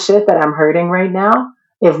gives a shit that I'm hurting right now?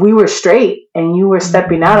 If we were straight and you were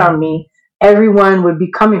stepping out on me, everyone would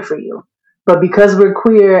be coming for you. But because we're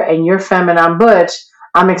queer and you're femme and I'm butch,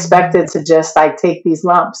 I'm expected to just like take these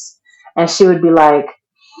lumps. And she would be like,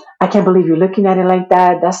 I can't believe you're looking at it like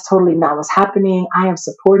that. That's totally not what's happening. I am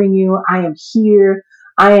supporting you. I am here.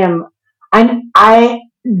 I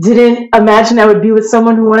didn't imagine I would be with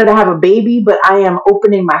someone who wanted to have a baby, but I am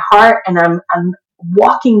opening my heart and I'm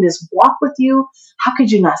walking this walk with you. How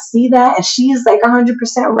could you not see that? And she is like 100%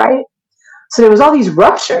 right. So there was all these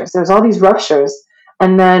ruptures.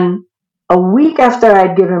 And then a week after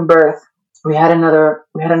I'd given birth, we had another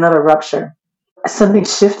rupture. Something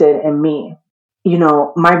shifted in me. You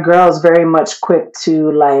know, my girl is very much quick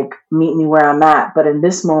to like meet me where I'm at. But in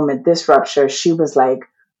this moment, this rupture, she was like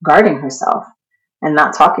guarding herself and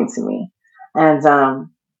not talking to me. And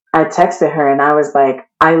I texted her and I was like,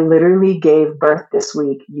 I literally gave birth this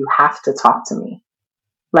week. You have to talk to me.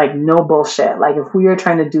 Like, no bullshit. Like, if we are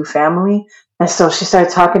trying to do family. And so she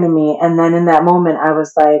started talking to me. And then in that moment, I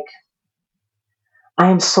was like, I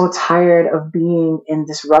am so tired of being in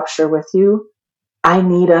this rupture with you. I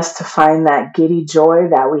need us to find that giddy joy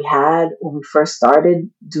that we had when we first started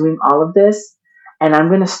doing all of this. And I'm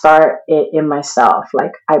going to start it in myself.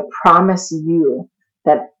 Like, I promise you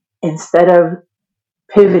that instead of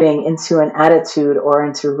pivoting into an attitude or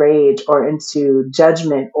into rage or into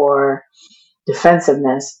judgment or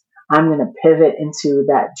defensiveness, I'm going to pivot into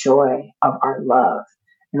that joy of our love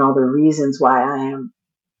and all the reasons why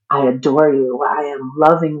I adore you, why I am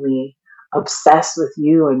lovingly obsessed with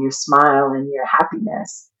you and your smile and your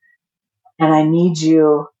happiness. And I need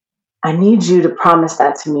you to promise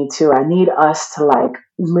that to me too. I need us to like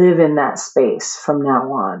live in that space from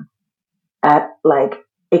now on.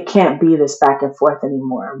 It can't be this back and forth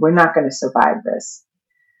anymore. We're not going to survive this.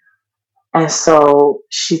 And so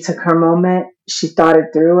she took her moment, she thought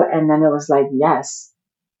it through, and then it was like, yes,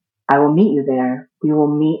 I will meet you there. We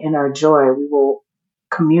will meet in our joy. We will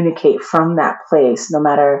communicate from that place no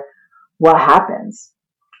matter what happens.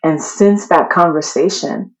 And since that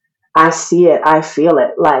conversation, I see it, I feel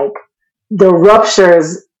it. Like the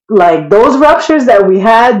ruptures, like those ruptures that we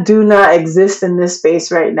had do not exist in this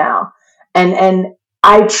space right now. And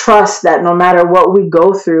I trust that no matter what we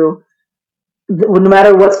go through, no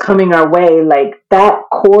matter what's coming our way, like that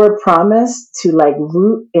core promise to like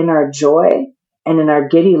root in our joy and in our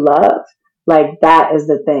giddy love, like that is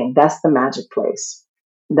the thing. That's the magic place.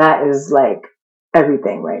 That is like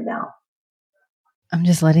everything right now. I'm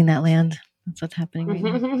just letting that land. That's what's happening right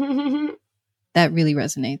now. That really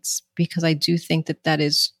resonates because I do think that that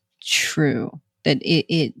is true. That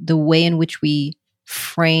the way in which we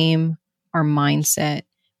frame our mindset,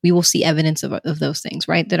 we will see evidence of those things,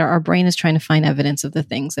 right? That our brain is trying to find evidence of the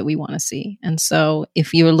things that we want to see. And so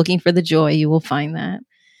if you're looking for the joy, you will find that.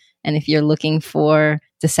 And if you're looking for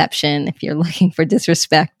deception, if you're looking for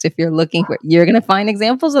disrespect, you're going to find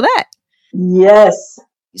examples of that. Yes.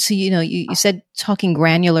 So, you said talking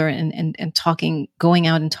granular and talking, going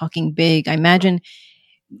out and talking big. I imagine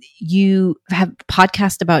you have a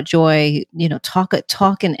podcast about joy, talk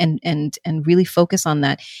and really focus on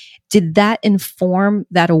that. Did that inform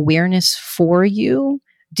that awareness for you?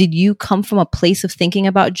 Did you come from a place of thinking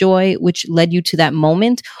about joy, which led you to that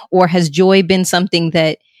moment? Or has joy been something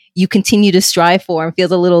that you continue to strive for and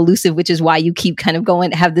feels a little elusive, which is why you keep kind of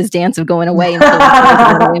going, have this dance of going away and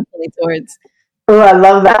pulling towards? Oh, I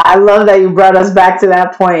love that. I love that you brought us back to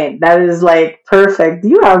that point. That is like perfect.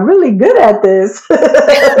 You are really good at this.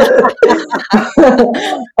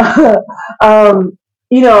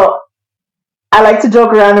 I like to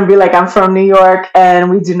joke around and be like, I'm from New York and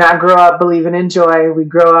we do not grow up believing in joy. We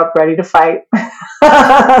grow up ready to fight.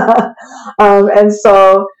 But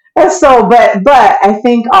I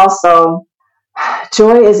think also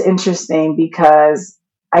joy is interesting because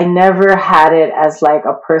I never had it as like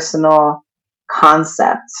a personal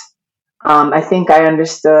concept. I think I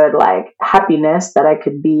understood like happiness, that I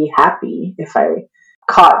could be happy if I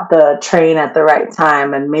caught the train at the right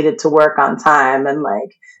time and made it to work on time and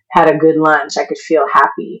like had a good lunch. I could feel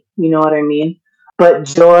happy. You know what I mean? But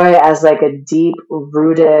joy as like a deep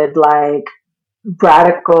rooted, like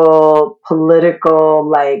radical, political,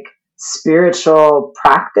 like spiritual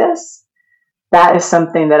practice, that is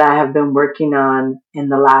something that I have been working on in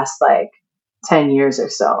the last like 10 years or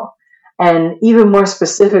so. And even more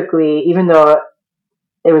specifically, even though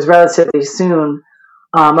it was relatively soon,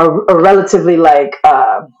 or relatively like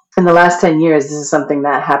in the last 10 years, this is something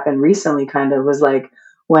that happened recently, kind of, was like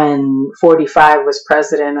when 45 was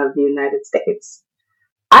president of the United States.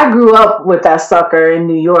 I grew up with that sucker in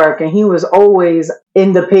New York, and he was always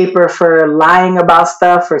in the paper for lying about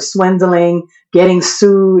stuff, for swindling, getting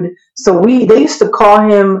sued. So they used to call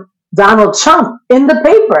him Donald Trump in the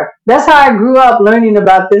paper. That's how I grew up learning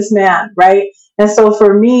about this man, right? And so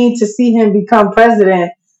for me to see him become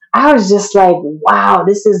president, I was just like, wow,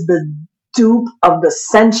 this is the dupe of the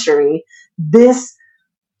century. This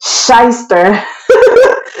shyster,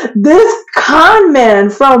 this con man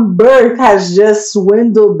from birth has just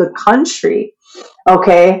swindled the country.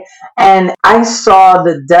 Okay. And I saw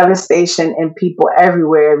the devastation in people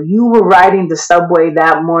everywhere. If you were riding the subway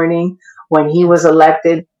that morning when he was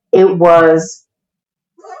elected, it was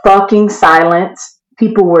fucking silent.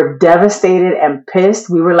 People were devastated and pissed.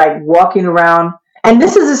 We were like walking around. And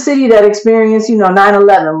this is a city that experienced,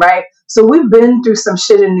 9/11, right? So we've been through some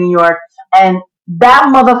shit in New York. And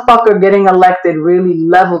that motherfucker getting elected really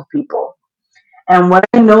leveled people. And what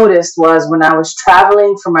I noticed was when I was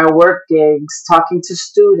traveling for my work gigs, talking to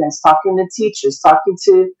students, talking to teachers, talking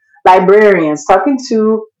to librarians, talking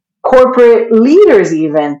to corporate leaders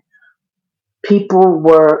even, people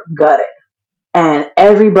were gutted. And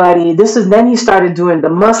everybody, then he started doing the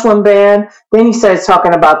Muslim ban. Then he started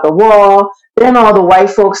talking about the wall. Then all the white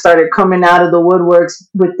folks started coming out of the woodworks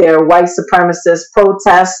with their white supremacist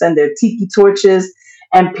protests and their tiki torches.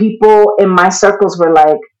 And people in my circles were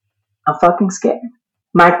like, I'm fucking scared.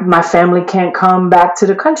 My family can't come back to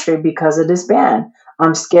the country because of this ban.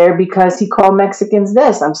 I'm scared because he called Mexicans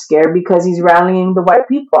this. I'm scared because he's rallying the white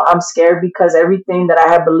people. I'm scared because everything that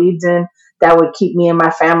I had believed in that would keep me and my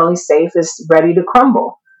family safe is ready to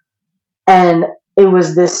crumble. And it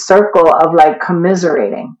was this circle of like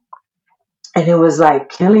commiserating. And it was like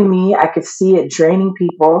killing me. I could see it draining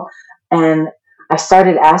people. And I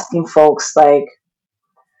started asking folks like,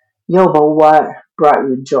 yo, but what brought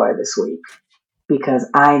you joy this week? Because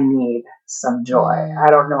I need some joy. I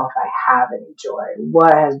don't know if I have any joy.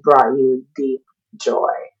 What has brought you deep joy?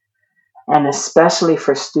 And especially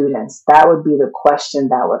for students, that would be the question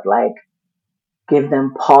that would like give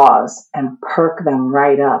them pause and perk them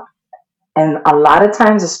right up. And a lot of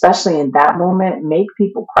times, especially in that moment, make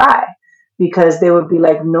people cry because they would be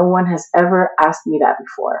like, no one has ever asked me that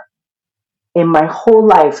before. In my whole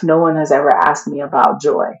life, no one has ever asked me about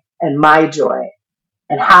joy and my joy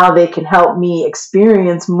and how they can help me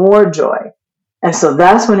experience more joy. And so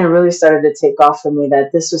that's when it really started to take off for me,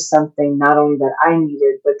 that this was something not only that I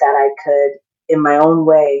needed, but that I could, in my own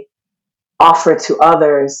way, offer to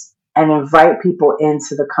others and invite people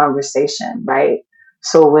into the conversation, right?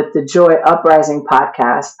 So with the Joy Uprising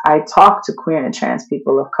podcast, I talk to queer and trans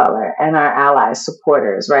people of color and our allies,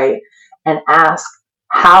 supporters, right? And ask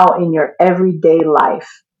how in your everyday life,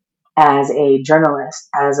 as a journalist,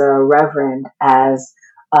 as a reverend, as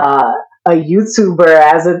a YouTuber,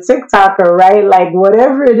 as a TikToker, right? Like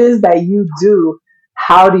whatever it is that you do,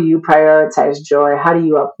 how do you prioritize joy? How do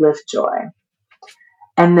you uplift joy?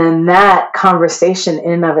 And then that conversation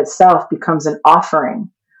in and of itself becomes an offering.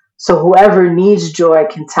 So whoever needs joy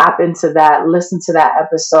can tap into that, listen to that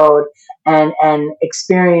episode and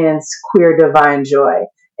experience queer divine joy,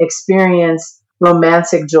 experience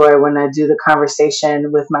romantic joy when I do the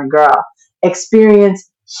conversation with my girl, experience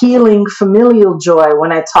healing familial joy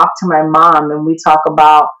when I talk to my mom and we talk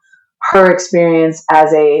about her experience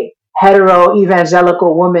as a hetero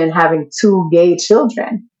evangelical woman having 2 gay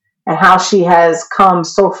children and how she has come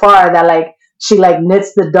so far that like she like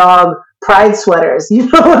knits the dog pride sweaters. You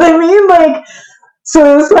know what I mean? Like,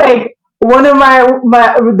 so it's like one of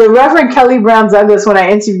the Reverend Kelly Brown Douglas, when I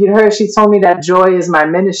interviewed her, she told me that joy is my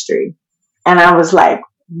ministry. And I was like,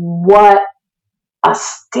 what a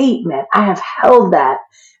statement. I have held that.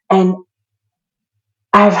 And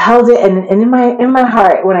I've held it and in my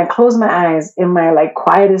heart, when I close my eyes, in my like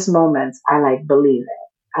quietest moments, I like believe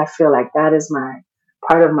it. I feel like that is my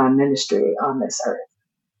part of my ministry on this earth.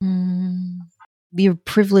 You're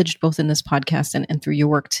privileged both in this podcast and through your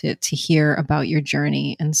work to hear about your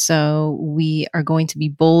journey. And so we are going to be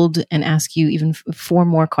bold and ask you even 4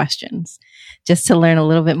 more questions just to learn a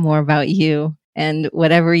little bit more about you and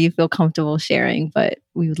whatever you feel comfortable sharing. But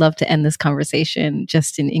we would love to end this conversation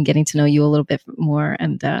just in getting to know you a little bit more.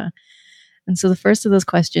 And so the first of those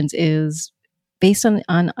questions is, based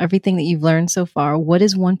on everything that you've learned so far, what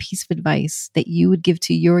is one piece of advice that you would give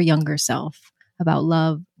to your younger self about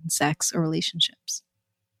love, sex, or relationships?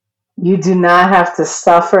 You do not have to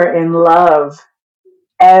suffer in love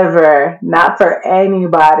ever, not for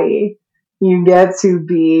anybody. You get to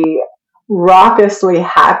be raucously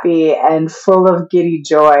happy and full of giddy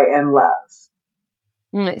joy and love.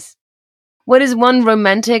 Nice. What is one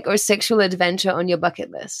romantic or sexual adventure on your bucket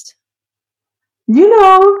list? You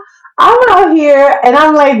know, I'm out here and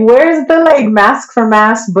I'm like, where's the like mask for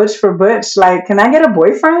mask, butch for butch? Like, can I get a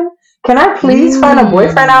boyfriend? Can I please find a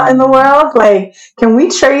boyfriend out in the world? Like, can we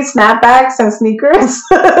trade snapbacks and sneakers?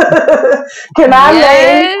 Can I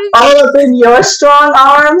lay all up in your strong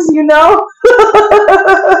arms, you know?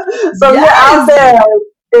 So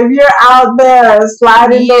if you're out there,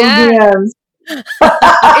 slide in those DMs.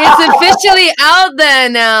 It's officially out there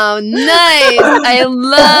now. Nice. I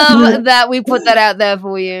love that we put that out there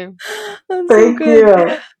for you. Thank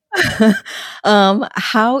you.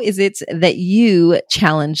 How is it that you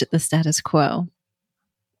challenge the status quo?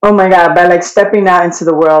 Oh my God, by like stepping out into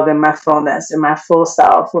the world in my fullness, in my full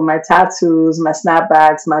self, with my tattoos, my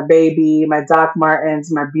snapbacks, my baby, my Doc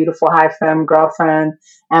Martens, my beautiful high femme girlfriend,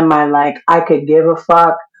 and my like, I could give a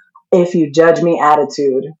fuck if you judge me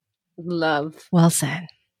attitude. Love. Well said.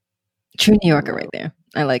 True New Yorker right there.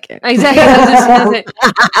 I like it. Exactly.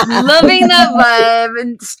 Loving that vibe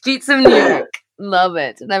and streets of New York. Love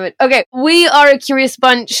it. Love it. Okay. We are a curious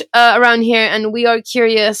bunch around here, and we are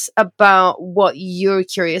curious about what you're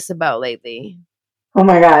curious about lately. Oh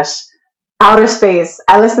my gosh. outer space.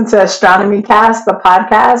 I listen to Astronomy Cast, the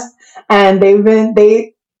podcast, and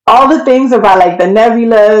all the things about like the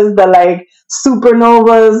nebulas, the like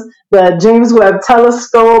supernovas, the James Webb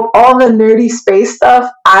Telescope, all the nerdy space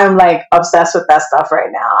stuff. I'm like obsessed with that stuff right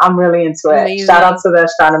now. I'm really into it. Amazing. Shout out to the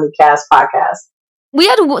Astronomy Cast podcast. We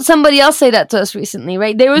had somebody else say that to us recently,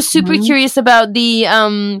 right? They were super curious about the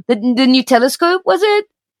new telescope, was it?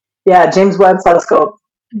 Yeah, James Webb Telescope.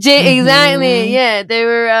 Exactly. Yeah, they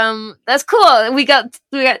were. That's cool. We got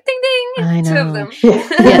ding ding. I know. 2 of them.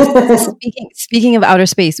 Yes. Speaking of outer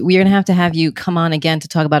space, we're gonna have you come on again to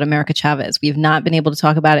talk about America Chavez. We have not been able to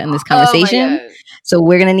talk about it in this conversation, so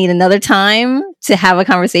we're gonna need another time to have a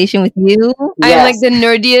conversation with you. I'm like the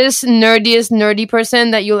nerdy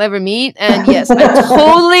person that you'll ever meet, and yes, I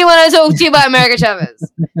totally want to talk to you about America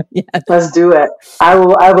Chavez. Yes. Let's do it. I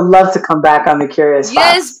would love to come back on the Curious Fox.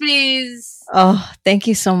 Yes, please. Oh, thank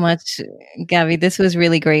you so much, Gabby. This was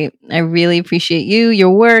really great. I really appreciate you, your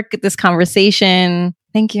work, this conversation.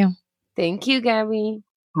 Thank you. Thank you, Gabby.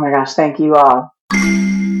 Oh my gosh, thank you all.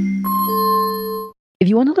 If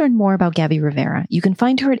you want to learn more about Gabby Rivera, you can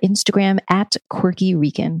find her at Instagram at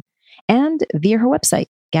QuirkyRican and via her website,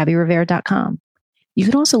 GabbyRivera.com. You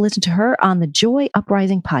can also listen to her on the Joy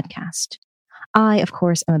Uprising podcast. I, of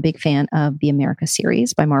course, am a big fan of the America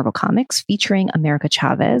series by Marvel Comics featuring America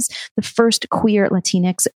Chavez, the first queer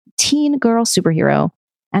Latinx teen girl superhero,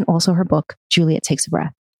 and also her book, Juliet Takes a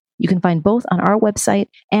Breath. You can find both on our website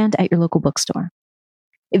and at your local bookstore.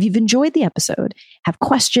 If you've enjoyed the episode, have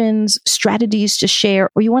questions, strategies to share,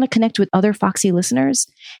 or you want to connect with other Foxy listeners,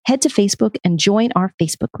 head to Facebook and join our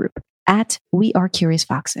Facebook group at We Are Curious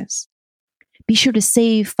Foxes. Be sure to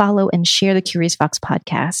save, follow, and share the Curious Fox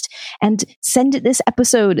podcast, and send this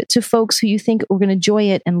episode to folks who you think are going to enjoy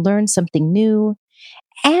it and learn something new.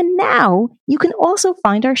 And now you can also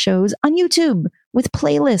find our shows on YouTube with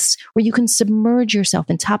playlists where you can submerge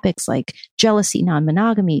yourself in topics like jealousy,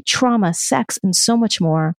 non-monogamy, trauma, sex, and so much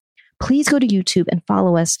more. Please go to YouTube and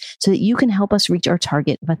follow us so that you can help us reach our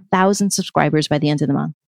target of 1,000 subscribers by the end of the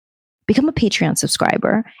month. Become a Patreon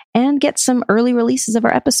subscriber and get some early releases of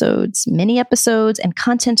our episodes, mini episodes, and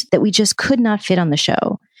content that we just could not fit on the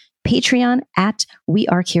show. Patreon at We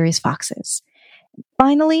Are Curious Foxes.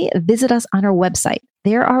 Finally, visit us on our website.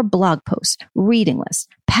 There are blog posts, reading lists,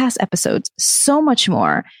 past episodes, so much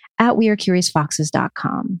more at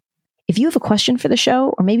wearecuriousfoxes.com. If you have a question for the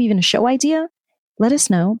show or maybe even a show idea, let us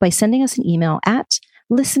know by sending us an email at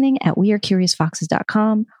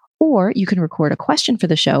listening@wearecuriousfoxes.com, or you can record a question for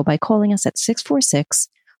the show by calling us at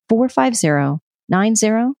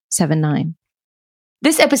 646-450-9079.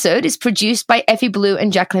 This episode is produced by Effie Blue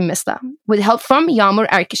and Jacqueline Misla, with help from Yamur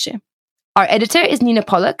Arkishe. Our editor is Nina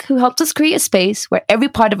Pollock, who helped us create a space where every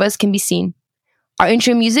part of us can be seen. Our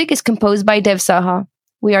intro music is composed by Dev Saha.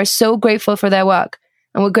 We are so grateful for their work,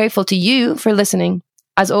 and we're grateful to you for listening.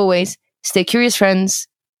 As always, stay curious, friends.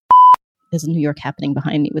 There's New York happening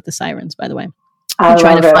behind me with the sirens, by the way. I'm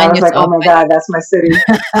trying to find yourself. Like, oh my God, that's my city.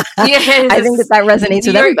 Yes. I think that resonates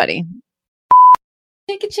with everybody.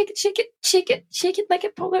 Shake it, shake it, shake it, shake it, shake it like a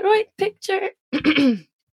Polaroid picture. And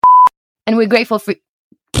we're grateful for...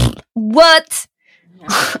 What?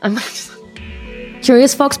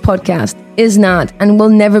 Curious Fox Podcast is not and will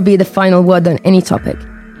never be the final word on any topic.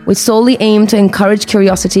 We solely aim to encourage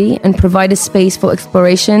curiosity and provide a space for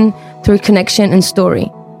exploration through connection and story.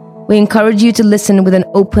 We encourage you to listen with an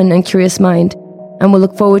open and curious mind, and we'll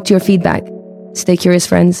look forward to your feedback. Stay curious,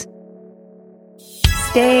 friends.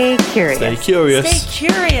 Stay curious. Stay curious. Stay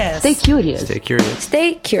curious. Stay curious. Stay curious.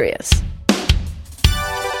 Stay curious.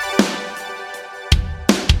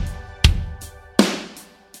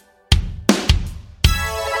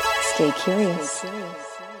 Stay curious.